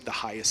becomes like the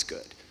highest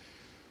good.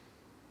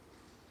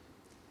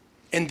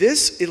 And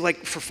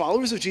like for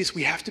followers of Jesus,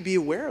 we have to be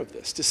aware of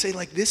this, to say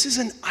like this is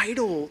an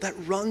idol that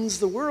runs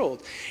the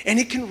world, and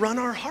it can run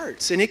our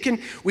hearts, and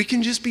we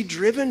can just be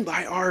driven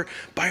by our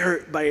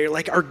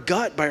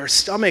gut, by our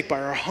stomach,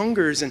 by our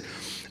hungers, and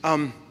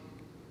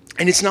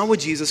it's not what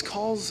Jesus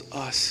calls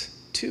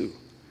us to.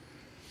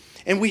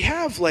 And we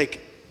have like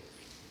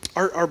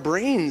our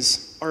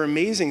brains are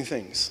amazing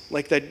things,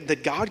 like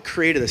that God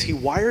created us. He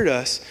wired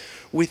us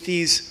with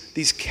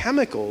these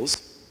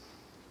chemicals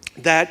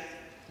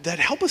that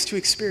help us to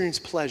experience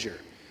pleasure.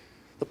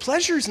 The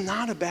pleasure is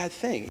not a bad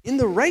thing. In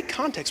the right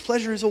context,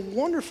 pleasure is a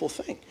wonderful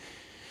thing.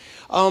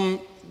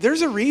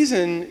 There's a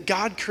reason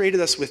God created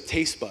us with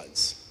taste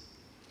buds,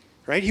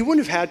 right? He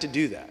wouldn't have had to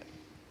do that.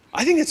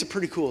 I think that's a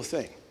pretty cool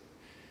thing.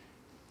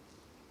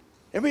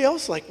 Everybody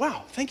else like,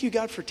 wow, thank you,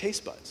 God, for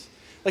taste buds.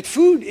 Like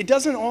food, it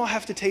doesn't all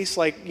have to taste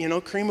like,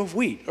 cream of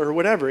wheat or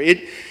whatever.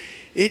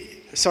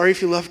 Sorry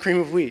if you love cream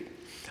of wheat.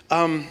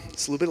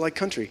 It's a little bit like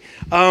country.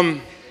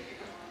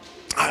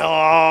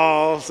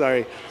 Oh,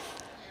 sorry.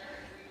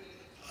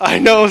 I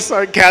know,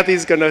 sorry.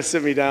 Kathy's going to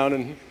sit me down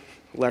and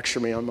lecture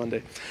me on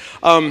Monday.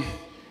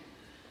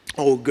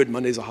 Good,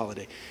 Monday's a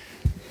holiday.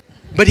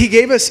 But he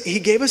gave us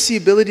the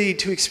ability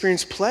to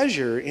experience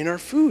pleasure in our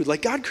food.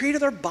 Like God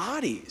created our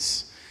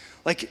bodies.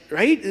 Like,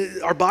 right?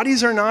 Our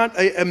bodies are not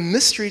a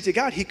mystery to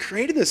God. He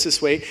created us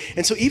this way.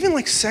 And so even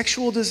like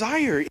sexual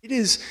desire, it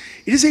is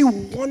a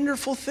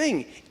wonderful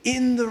thing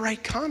in the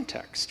right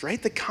context,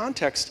 right? The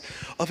context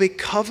of a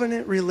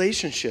covenant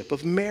relationship,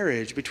 of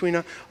marriage between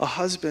a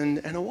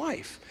husband and a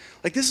wife.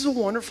 Like, this is a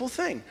wonderful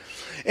thing.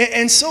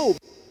 And so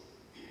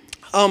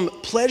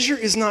pleasure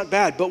is not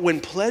bad, but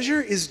when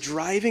pleasure is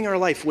driving our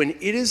life, when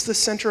it is the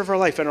center of our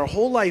life, and our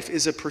whole life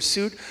is a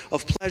pursuit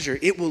of pleasure,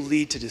 it will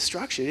lead to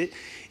destruction.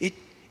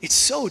 It's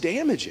so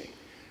damaging.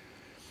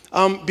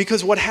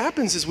 Because what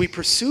happens is we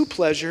pursue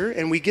pleasure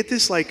and we get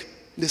this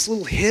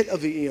little hit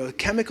of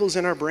chemicals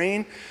in our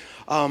brain,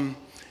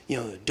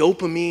 the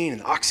dopamine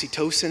and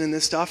oxytocin and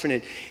this stuff,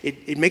 and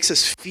it makes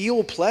us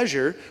feel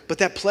pleasure, but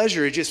that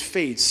pleasure, it just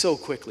fades so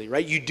quickly,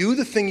 right? You do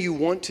the thing you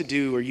want to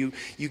do, or you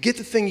get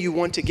the thing you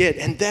want to get,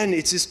 and then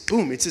it's just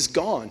boom, it's just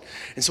gone.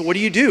 And so what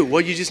do?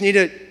 Well, you just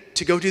need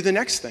to go do the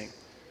next thing,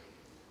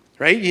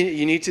 right?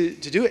 You need to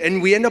do it.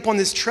 And we end up on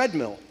this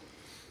treadmill.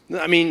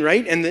 I mean,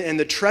 right? And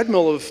the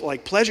treadmill of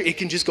like pleasure, it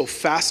can just go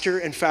faster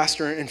and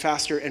faster and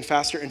faster and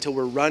faster until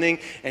we're running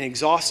and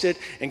exhausted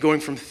and going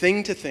from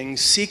thing to thing,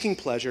 seeking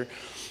pleasure,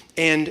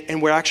 and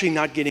we're actually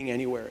not getting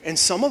anywhere. And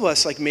some of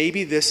us, like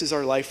maybe this is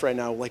our life right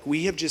now. Like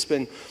we have just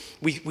been,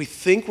 we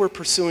think we're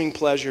pursuing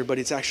pleasure, but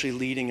it's actually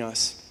leading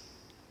us.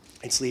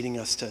 It's leading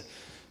us to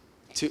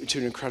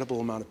an incredible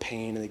amount of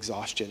pain and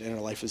exhaustion, and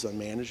our life is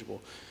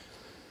unmanageable.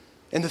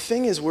 And the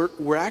thing is,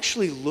 we're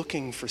actually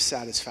looking for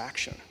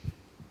satisfaction.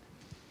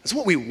 That's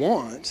what we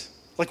want.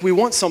 Like we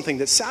want something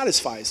that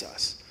satisfies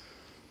us.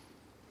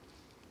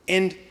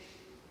 And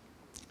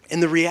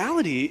the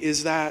reality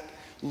is that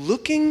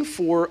looking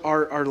for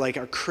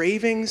our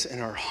cravings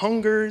and our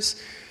hungers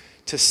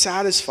to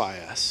satisfy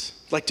us,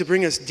 like to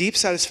bring us deep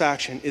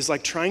satisfaction, is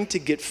like trying to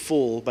get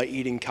full by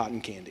eating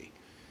cotton candy.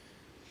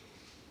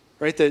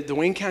 Right? The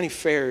Wayne County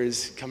Fair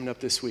is coming up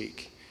this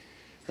week.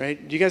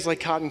 Right? Do you guys like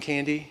cotton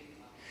candy?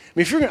 I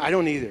mean, I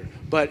don't either,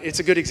 but it's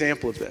a good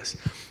example of this.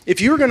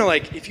 If you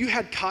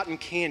had cotton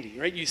candy,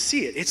 right, you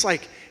see it.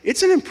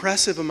 It's an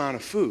impressive amount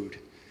of food,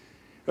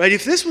 right?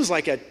 If this was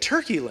like a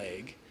turkey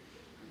leg,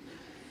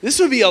 this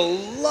would be a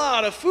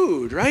lot of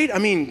food, right? I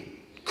mean,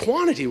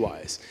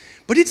 quantity-wise.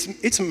 But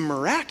it's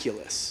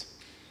miraculous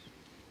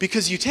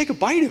because you take a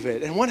bite of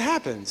it, and what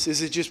happens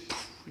is it's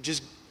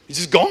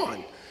just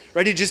gone,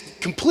 right? It just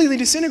completely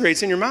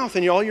disintegrates in your mouth,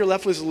 and all you're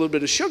left with is a little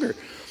bit of sugar.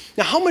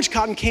 Now, how much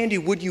cotton candy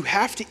would you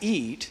have to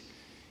eat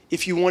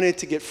if you wanted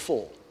to get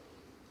full?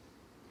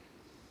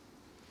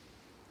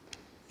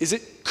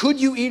 Could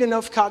you eat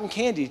enough cotton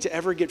candy to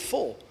ever get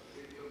full?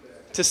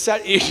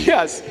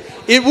 Yes,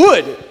 it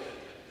would.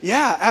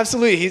 Yeah,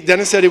 absolutely.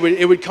 Dennis said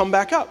it would come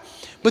back up.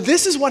 But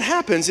this is what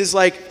happens is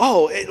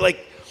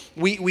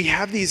we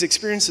have these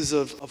experiences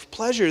of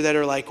pleasure that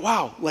are like,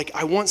 wow, like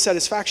I want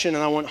satisfaction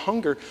and I want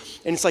hunger.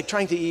 And it's like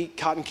trying to eat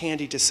cotton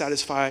candy to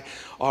satisfy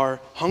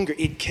our hunger.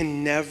 It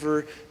can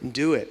never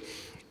do it.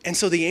 And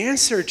so the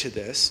answer to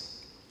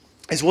this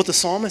is what the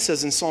psalmist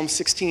says in Psalm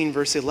 16,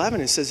 verse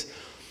 11. It says,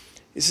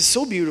 this is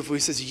so beautiful. He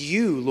says,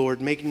 you,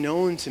 Lord, make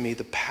known to me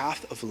the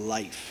path of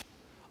life,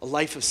 a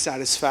life of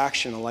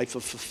satisfaction, a life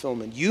of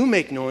fulfillment. You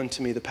make known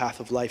to me the path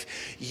of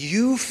life.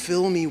 You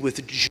fill me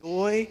with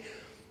joy.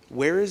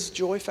 Where is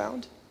joy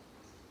found?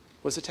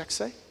 What does the text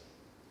say?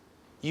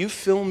 You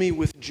fill me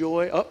with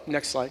joy. Oh,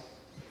 next slide.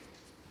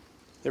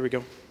 There we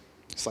go.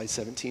 Slide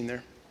 17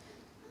 there.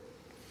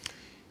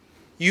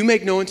 You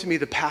make known to me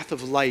the path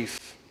of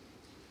life,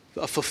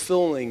 a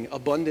fulfilling,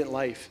 abundant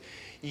life.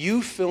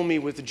 You fill me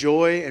with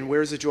joy, and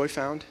where is the joy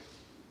found?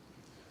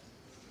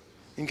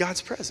 In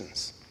God's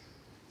presence.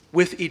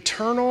 With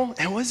eternal,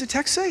 and what does the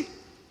text say?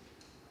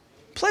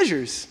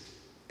 Pleasures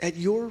at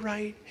your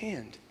right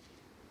hand.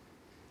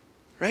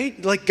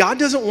 Right? Like God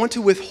doesn't want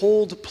to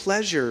withhold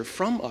pleasure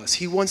from us.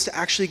 He wants to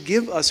actually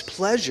give us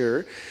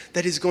pleasure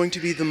that is going to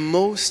be the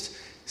most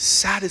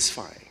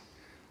satisfying.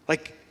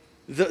 Like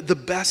the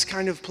best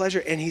kind of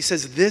pleasure. And he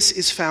says this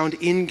is found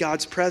in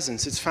God's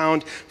presence. It's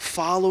found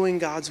following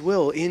God's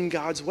will, in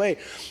God's way.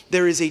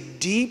 There is a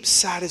deep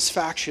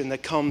satisfaction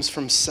that comes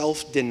from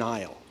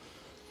self-denial.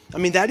 I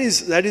mean, that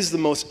is the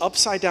most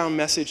upside down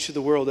message to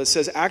the world that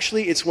says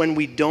actually it's when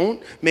we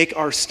don't make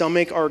our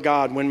stomach our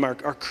God, when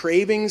our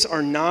cravings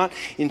are not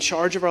in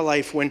charge of our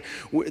life, when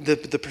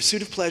the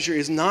pursuit of pleasure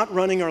is not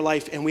running our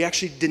life, and we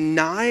actually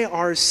deny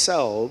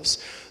ourselves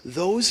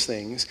those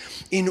things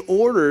in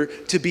order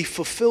to be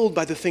fulfilled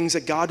by the things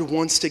that God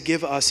wants to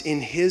give us in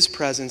his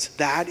presence.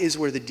 That is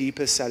where the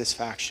deepest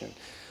satisfaction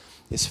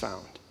is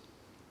found.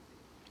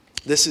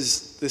 This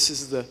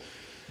is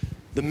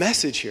the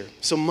message here.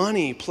 So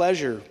money,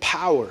 pleasure,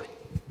 power.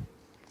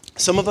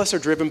 Some of us are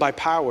driven by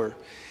power.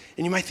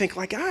 And you might think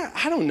like,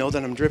 I don't know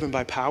that I'm driven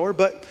by power,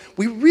 but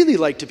we really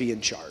like to be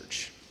in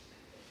charge.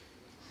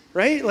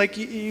 Right? Like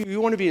you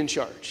want to be in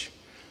charge.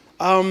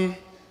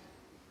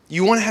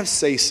 You want to have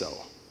say-so.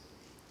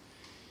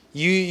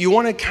 You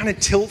want to kind of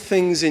tilt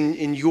things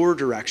in your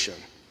direction.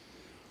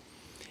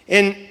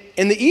 And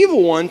the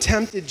evil one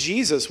tempted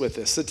Jesus with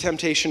this, the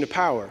temptation to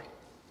power.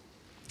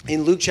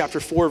 in Luke chapter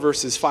 4,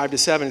 verses 5 to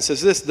 7, it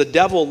says this: the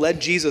devil led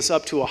Jesus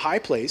up to a high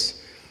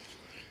place,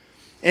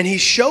 and he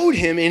showed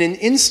him in an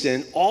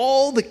instant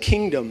all the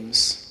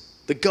kingdoms,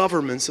 the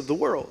governments of the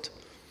world.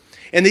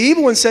 And the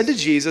evil one said to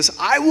Jesus,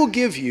 I will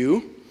give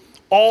you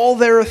all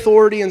their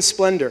authority and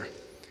splendor.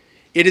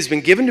 It has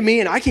been given to me,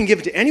 and I can give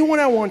it to anyone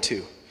I want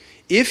to.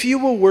 If you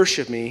will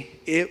worship me,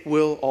 it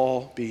will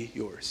all be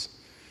yours.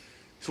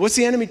 So what's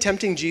the enemy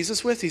tempting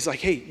Jesus with? He's like,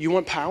 hey, you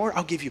want power?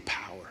 I'll give you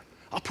power.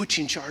 I'll put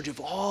you in charge of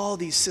all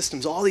these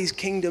systems, all these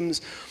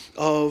kingdoms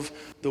of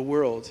the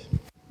world.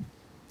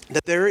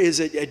 That there is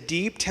a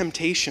deep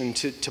temptation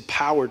to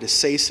power, to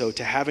say so,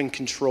 to having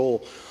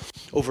control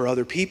over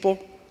other people.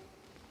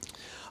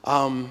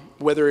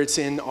 Whether it's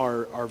in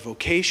our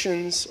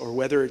vocations or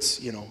whether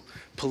it's,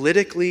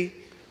 politically.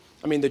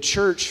 I mean, the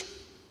church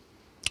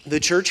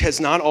has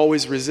not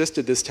always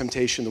resisted this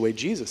temptation the way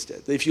Jesus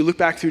did. If you look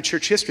back through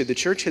church history, the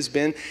church has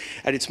been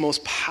at its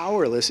most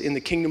powerless in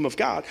the kingdom of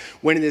God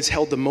when it has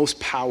held the most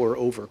power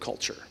over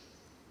culture.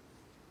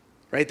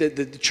 Right?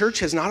 The church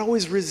has not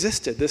always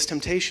resisted this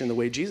temptation the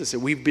way Jesus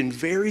did. We've been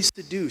very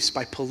seduced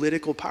by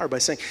political power, by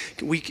saying,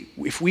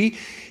 if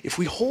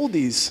we hold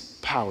these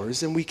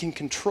powers, then we can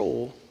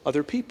control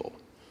other people.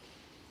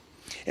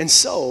 And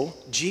so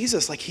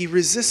Jesus, he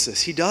resists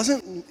this. He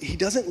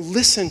doesn't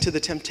listen to the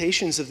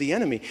temptations of the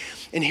enemy.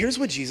 And here's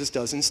what Jesus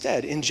does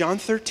instead. In John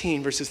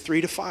 13, verses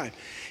 3 to 5,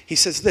 he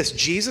says this: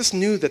 Jesus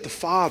knew that the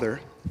Father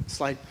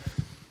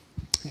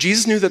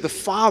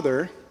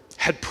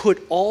had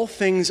put all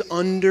things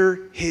under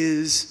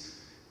his,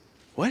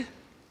 what?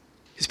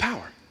 His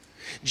power.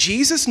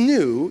 Jesus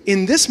knew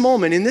in this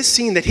moment, in this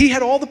scene, that he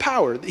had all the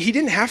power. He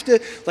didn't have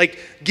to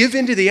give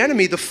in to the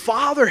enemy. The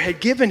Father had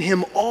given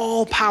him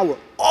all power.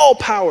 All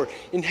power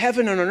in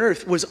heaven and on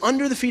earth was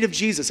under the feet of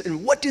Jesus.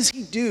 And what does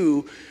he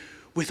do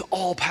with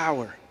all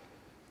power?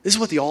 This is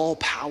what the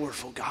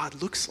all-powerful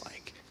God looks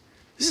like.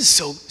 This is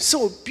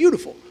so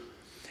beautiful.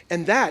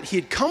 And that he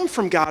had come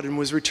from God and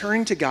was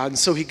returning to God. And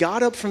so he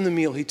got up from the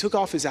meal. He took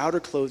off his outer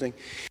clothing.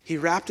 He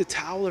wrapped a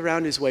towel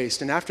around his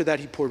waist. And after that,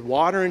 he poured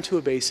water into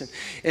a basin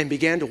and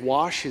began to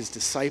wash his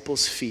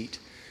disciples' feet,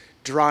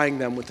 drying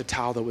them with the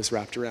towel that was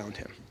wrapped around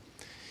him.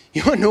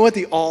 You want to know what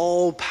the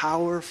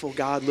all-powerful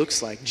God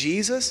looks like?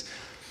 Jesus,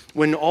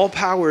 when all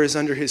power is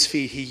under his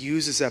feet, he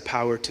uses that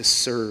power to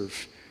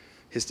serve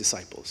his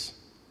disciples,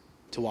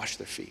 to wash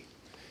their feet.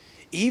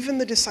 Even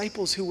the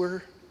disciples who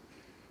were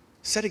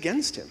set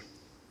against him.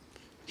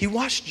 He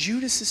washed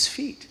Judas's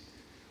feet.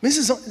 This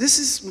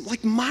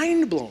is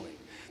mind-blowing.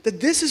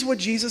 That this is what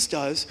Jesus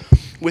does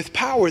with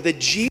power. That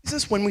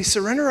Jesus, when we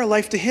surrender our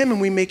life to him and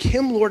we make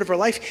him Lord of our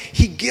life,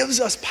 he gives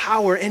us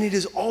power, and it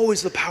is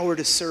always the power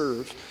to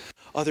serve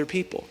other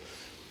people.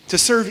 To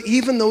serve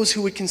even those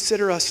who would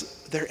consider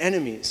us their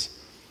enemies.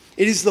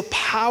 It is the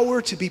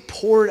power to be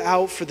poured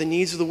out for the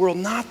needs of the world,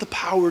 not the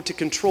power to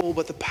control,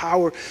 but the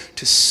power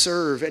to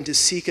serve and to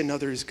seek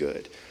another's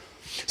good.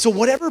 So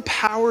whatever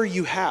power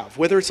you have,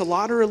 whether it's a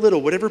lot or a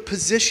little, whatever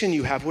position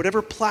you have,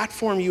 whatever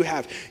platform you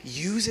have,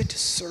 use it to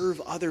serve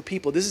other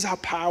people. This is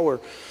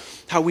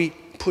how we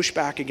push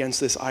back against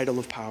this idol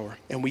of power.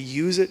 And we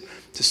use it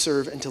to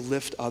serve and to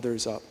lift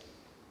others up.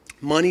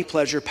 Money,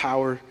 pleasure,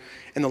 power,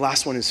 and the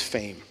last one is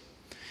fame.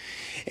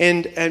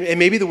 And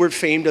maybe the word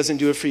fame doesn't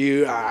do it for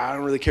you. I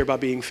don't really care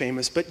about being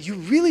famous, but you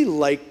really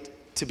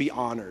like to be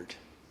honored.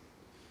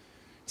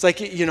 It's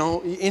like,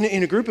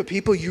 in a group of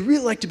people, you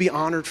really like to be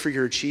honored for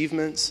your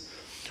achievements,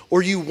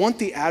 or you want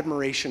the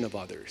admiration of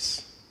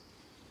others.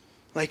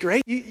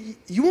 Right?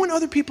 You want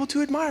other people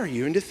to admire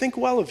you and to think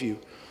well of you.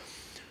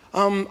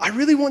 I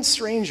really want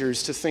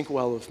strangers to think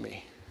well of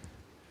me.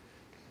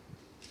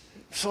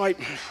 So I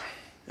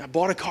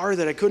bought a car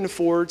that I couldn't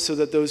afford so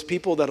that those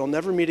people that I'll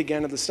never meet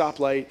again at the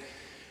stoplight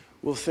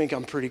will think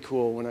I'm pretty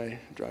cool when I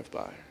drive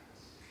by.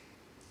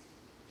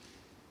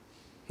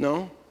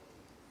 No?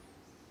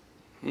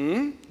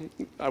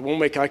 I won't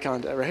make eye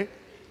contact, right?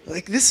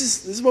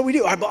 This is what we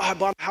do. I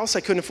bought a house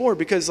I couldn't afford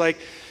because I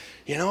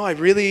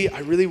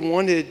really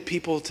wanted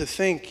people to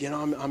think,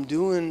 I'm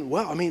doing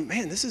well. I mean,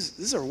 man, this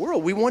is our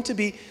world. We want to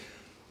be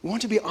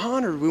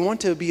honored. We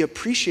want to be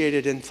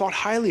appreciated and thought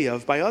highly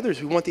of by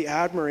others. We want the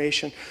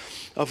admiration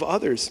of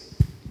others.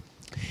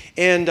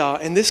 And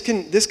this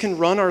can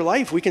run our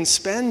life. We can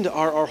spend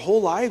our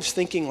whole lives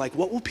thinking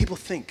what will people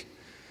think?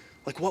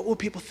 What will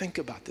people think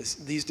about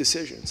these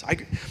decisions?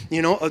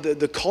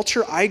 The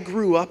culture I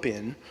grew up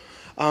in,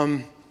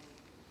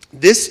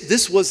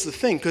 this was the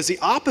thing, because the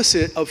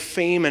opposite of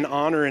fame and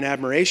honor and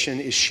admiration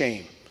is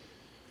shame,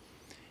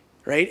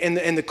 right?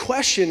 And the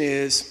question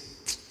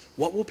is,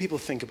 what will people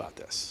think about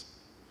this?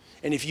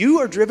 And if you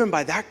are driven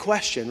by that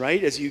question,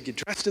 right, as you get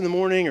dressed in the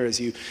morning or as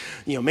you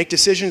make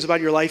decisions about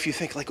your life, you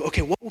think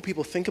okay, what will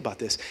people think about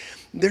this?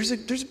 There's a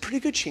pretty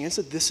good chance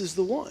that this is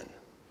the one.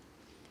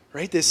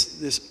 Right?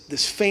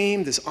 This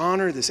fame, this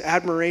honor, this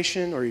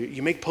admiration, or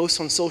you make posts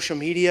on social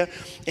media,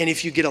 and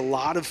if you get a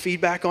lot of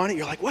feedback on it,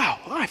 you're like, wow,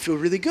 I feel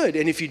really good.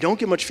 And if you don't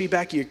get much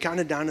feedback, you're kind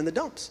of down in the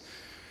dumps.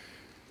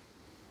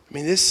 I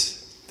mean,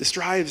 this This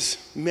drives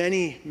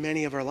many,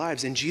 many of our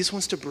lives. And Jesus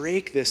wants to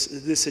break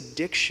this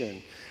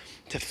addiction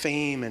to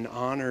fame and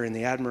honor and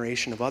the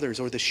admiration of others,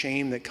 or the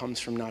shame that comes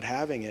from not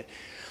having it.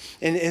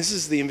 And this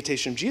is the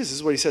invitation of Jesus. This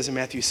is what he says in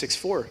Matthew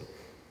 6:4.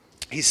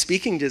 He's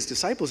speaking to his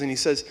disciples and he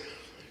says,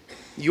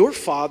 your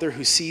Father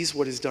who sees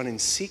what is done in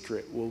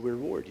secret will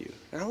reward you.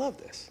 And I love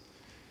this.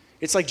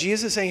 It's like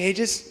Jesus is saying, hey,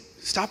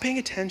 just stop paying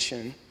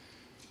attention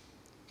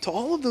to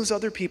all of those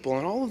other people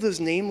and all of those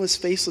nameless,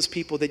 faceless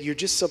people that you're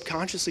just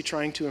subconsciously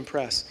trying to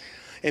impress.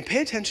 And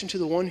pay attention to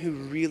the one who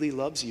really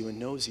loves you and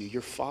knows you,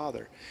 your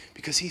Father,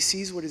 because he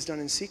sees what is done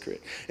in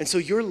secret. And so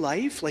your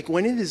life, like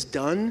when it is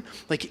done,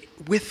 like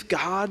with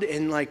God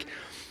and like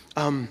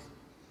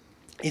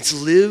it's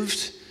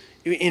lived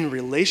in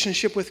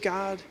relationship with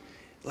God,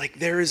 like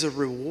there is a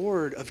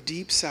reward of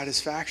deep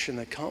satisfaction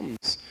that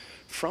comes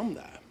from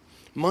that.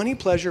 Money,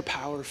 pleasure,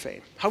 power,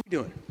 fame. How are we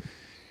doing?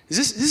 Is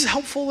this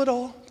helpful at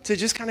all to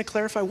just kind of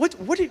clarify? What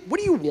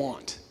do you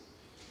want?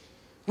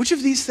 Which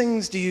of these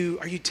things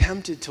are you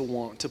tempted to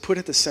want, to put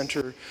at the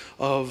center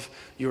of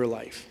your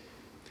life?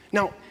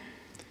 Now,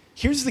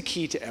 here's the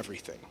key to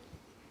everything,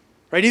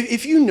 right?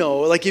 If you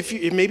know, like if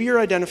maybe you're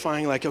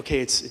identifying like,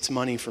 okay, it's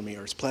money for me,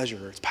 or it's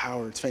pleasure, or it's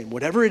power, it's fame,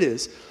 whatever it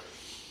is,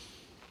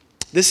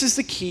 this is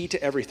the key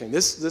to everything.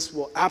 This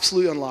will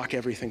absolutely unlock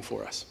everything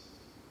for us.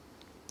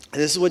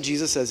 And this is what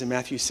Jesus says in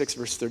Matthew 6,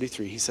 verse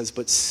 33. He says,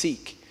 but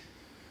seek,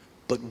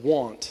 but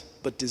want,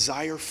 but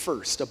desire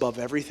first above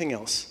everything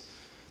else,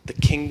 the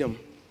kingdom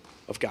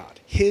of God,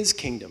 his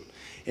kingdom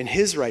and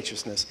his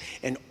righteousness,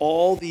 and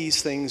all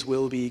these things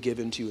will be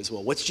given to you as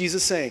well. What's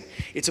Jesus saying?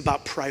 It's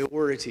about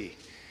priority.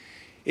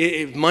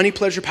 If money,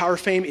 pleasure, power,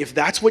 fame, if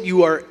that's what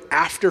you are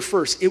after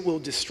first, it will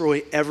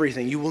destroy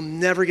everything. You will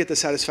never get the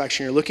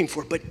satisfaction you're looking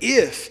for. But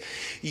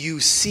if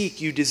you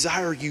seek, you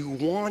desire, you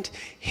want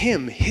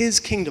him, his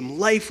kingdom,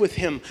 life with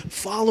him,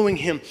 following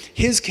him,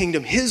 his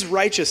kingdom, his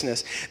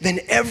righteousness, then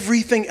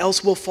everything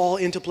else will fall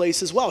into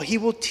place as well. He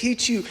will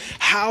teach you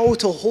how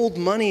to hold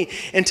money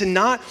and to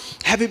not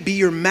have it be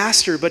your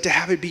master, but to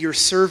have it be your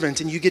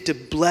servant, and you get to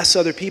bless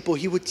other people.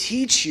 He would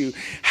teach you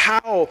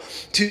how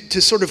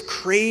to sort of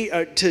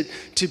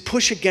to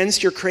push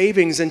against your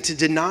cravings and to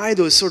deny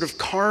those sort of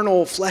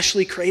carnal,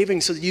 fleshly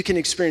cravings so that you can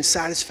experience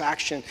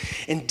satisfaction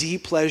and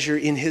deep pleasure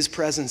in his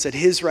presence at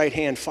his right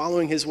hand,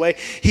 following his way.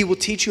 He will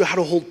teach you how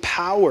to hold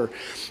power,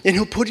 and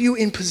he'll put you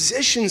in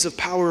positions of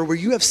power where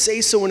you have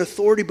say-so and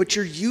authority, but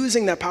you're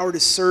using that power to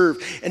serve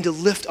and to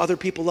lift other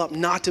people up,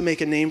 not to make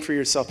a name for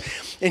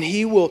yourself. And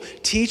he will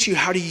teach you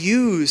how to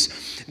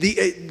use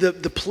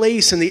the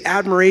place and the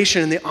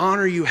admiration and the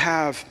honor you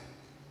have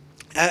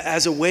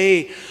as a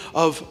way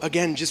of,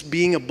 again, just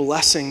being a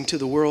blessing to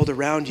the world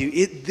around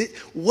you.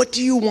 What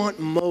do you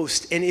want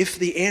most? And if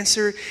the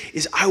answer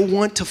is, I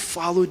want to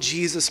follow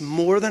Jesus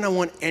more than I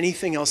want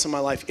anything else in my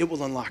life, it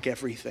will unlock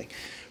everything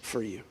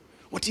for you.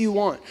 What do you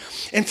want?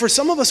 And for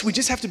some of us, we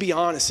just have to be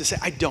honest to say,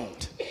 I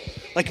don't.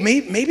 Like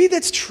maybe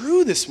that's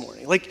true this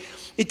morning. Like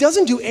it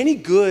doesn't do any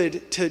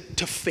good to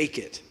fake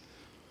it,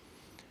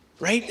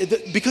 right?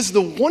 Because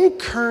the one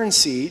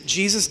currency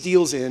Jesus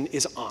deals in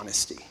is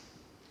honesty.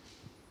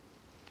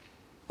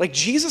 Like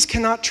Jesus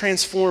cannot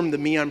transform the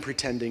me I'm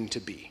pretending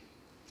to be.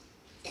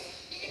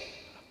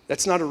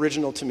 That's not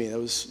original to me. That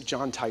was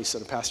John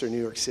Tyson, a pastor in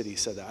New York City,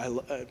 said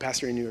that.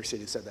 Pastor in New York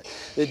City said that.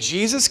 That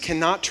Jesus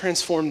cannot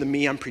transform the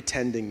me I'm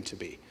pretending to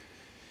be.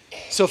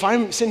 So if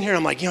I'm sitting here and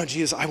I'm like,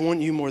 Jesus, I want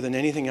you more than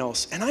anything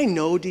else. And I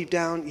know deep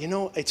down,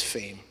 it's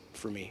fame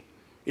for me.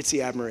 It's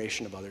the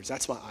admiration of others.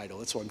 That's my idol.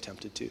 That's what I'm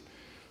tempted to.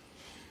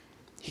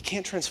 He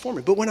can't transform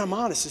me. But when I'm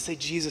honest, to say,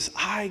 Jesus,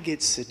 I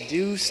get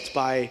seduced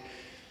by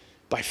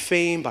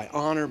fame, by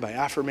honor, by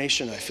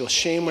affirmation. I feel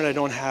shame when I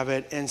don't have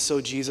it. And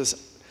so,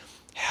 Jesus,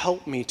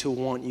 help me to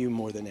want you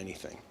more than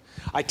anything.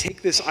 I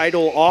take this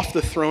idol off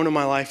the throne of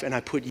my life and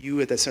I put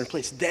you at that center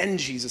place. Then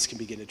Jesus can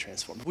begin to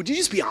transform. Would you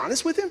just be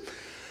honest with him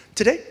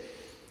today?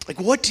 Like,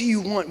 what do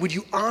you want? Would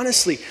you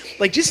honestly,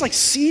 just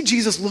see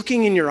Jesus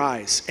looking in your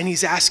eyes and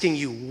he's asking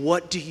you,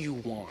 what do you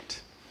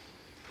want?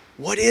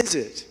 What is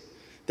it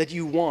that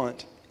you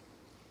want?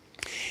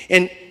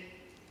 And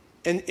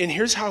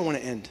here's how I want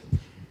to end.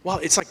 Wow,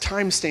 it's like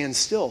time stands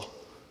still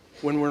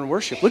when we're in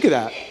worship. Look at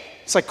that.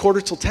 It's like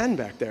 9:45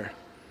 back there.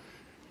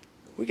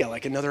 We got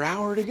like another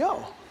hour to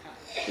go.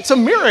 It's a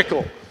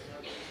miracle.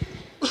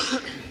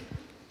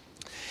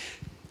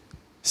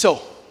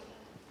 So,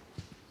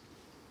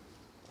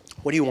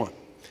 what do you want?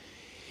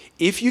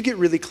 If you get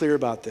really clear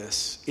about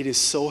this, it is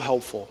so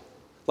helpful.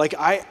 Like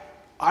I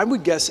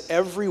would guess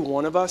every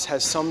one of us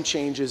has some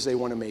changes they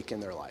want to make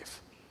in their life.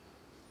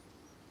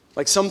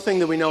 Like something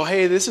that we know,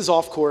 hey, this is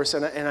off course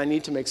and I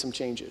need to make some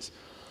changes.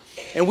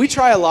 And we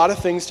try a lot of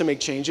things to make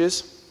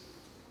changes.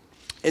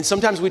 And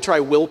sometimes we try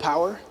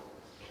willpower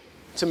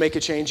to make a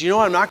change.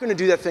 I'm not going to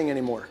do that thing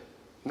anymore.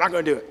 I'm not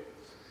going to do it.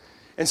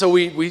 And so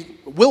we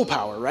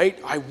willpower, right?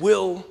 I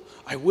will.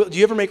 Do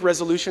you ever make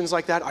resolutions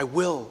like that? I'll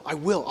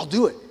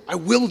do it. I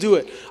will do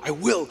it. I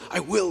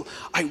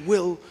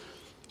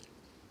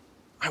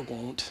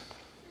won't.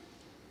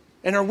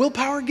 And our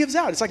willpower gives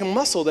out. It's like a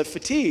muscle that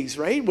fatigues,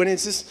 right? When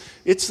it's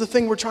the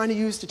thing we're trying to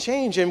use to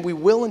change, and we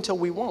will until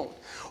we won't.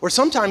 Or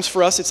sometimes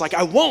for us, it's like,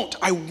 I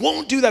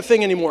won't do that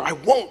thing anymore. I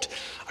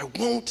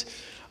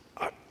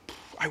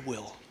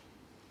will.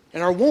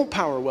 And our won't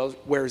power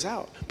wears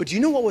out. But do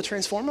you know what will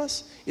transform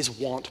us? Is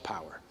want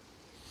power.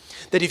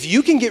 That if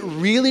you can get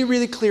really,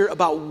 really clear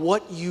about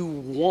what you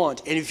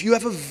want, and if you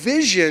have a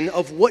vision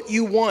of what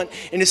you want,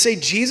 and to say,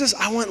 Jesus,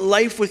 I want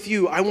life with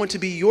you. I want to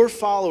be your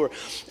follower.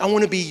 I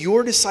want to be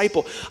your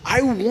disciple.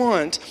 I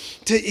want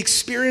to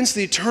experience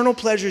the eternal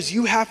pleasures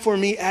you have for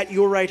me at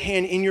your right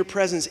hand in your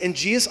presence. And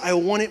Jesus, I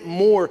want it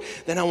more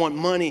than I want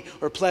money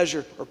or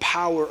pleasure or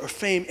power or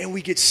fame. And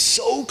we get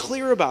so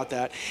clear about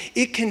that,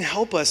 it can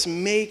help us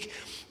make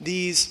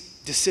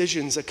these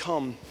decisions that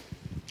come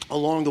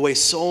along the way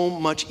so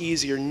much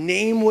easier.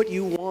 Name what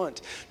you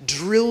want.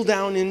 Drill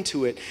down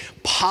into it.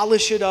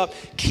 Polish it up.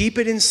 Keep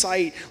it in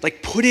sight.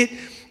 Like put it,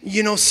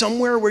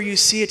 somewhere where you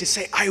see it to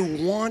say, I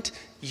want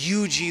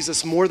you,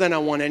 Jesus, more than I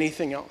want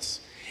anything else.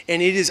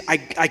 And it is, I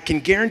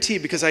can guarantee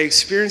it because I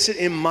experience it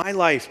in my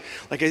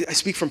life. Like I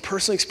speak from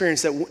personal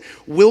experience that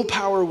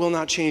willpower will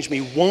not change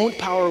me. Won't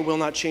power will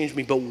not change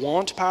me. But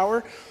want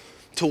power,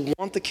 to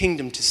want the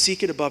kingdom, to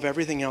seek it above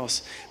everything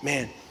else,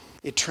 man,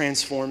 it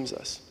transforms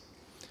us.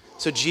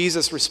 So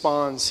Jesus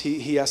responds,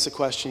 he asks a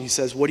question. He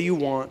says, what do you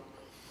want?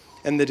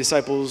 And the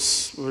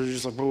disciples were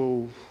just like,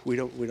 oh, we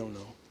don't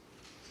know.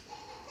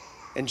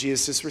 And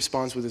Jesus just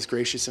responds with this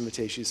gracious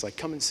invitation. He's like,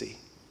 come and see.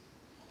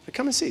 Like,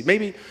 come and see.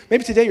 Maybe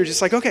today you're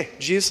just like, okay,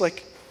 Jesus,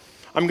 like,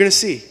 I'm going to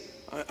see.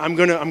 I'm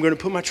going to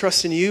put my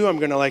trust in you. I'm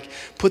going to like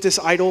put this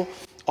idol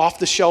off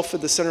the shelf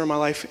at the center of my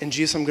life. And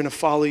Jesus, I'm going to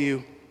follow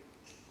you.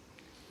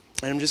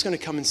 And I'm just going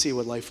to come and see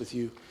what life with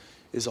you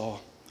is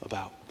all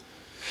about.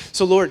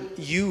 So Lord,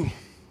 you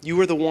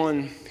are the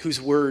one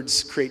whose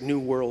words create new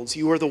worlds.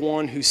 You are the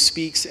one who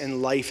speaks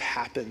and life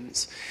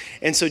happens.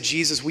 And so,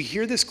 Jesus, we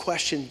hear this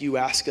question you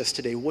ask us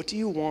today. What do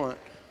you want?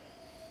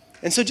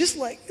 And so just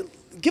like,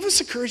 give us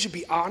the courage to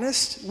be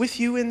honest with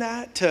you in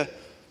that, to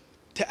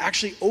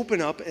actually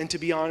open up and to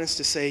be honest,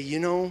 to say,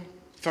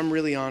 if I'm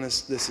really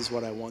honest, this is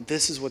what I want.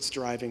 This is what's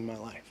driving my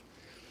life.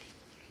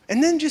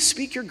 And then just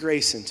speak your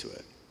grace into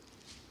it.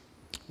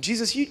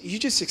 Jesus, you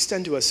just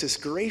extend to us this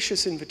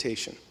gracious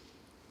invitation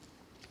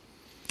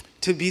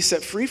to be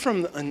set free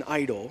from an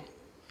idol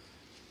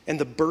and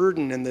the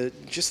burden and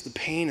just the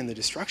pain and the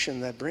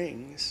destruction that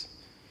brings,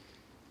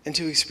 and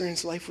to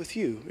experience life with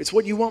you. It's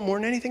what you want more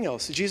than anything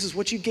else. Jesus,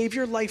 what you gave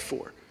your life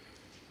for,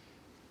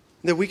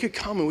 that we could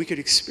come and we could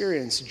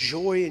experience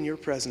joy in your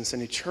presence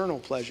and eternal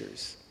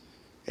pleasures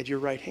at your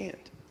right hand.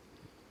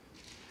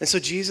 And so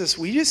Jesus,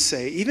 we just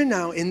say, even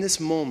now in this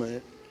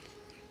moment,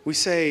 we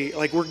say,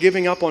 like, we're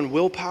giving up on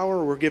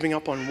willpower, we're giving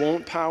up on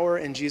won't power,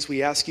 and Jesus,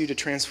 we ask you to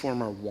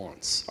transform our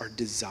wants, our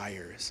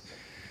desires,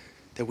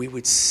 that we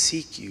would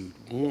seek you,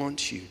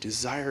 want you,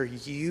 desire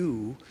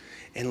you,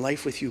 and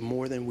life with you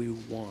more than we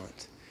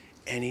want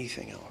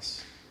anything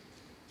else.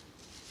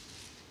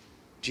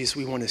 Jesus,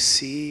 we want to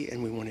see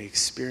and we want to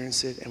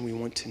experience it, and we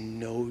want to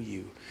know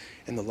you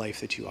and the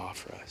life that you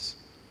offer us.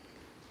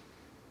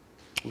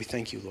 We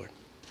thank you, Lord.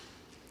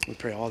 We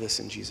pray all this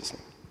in Jesus'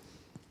 name.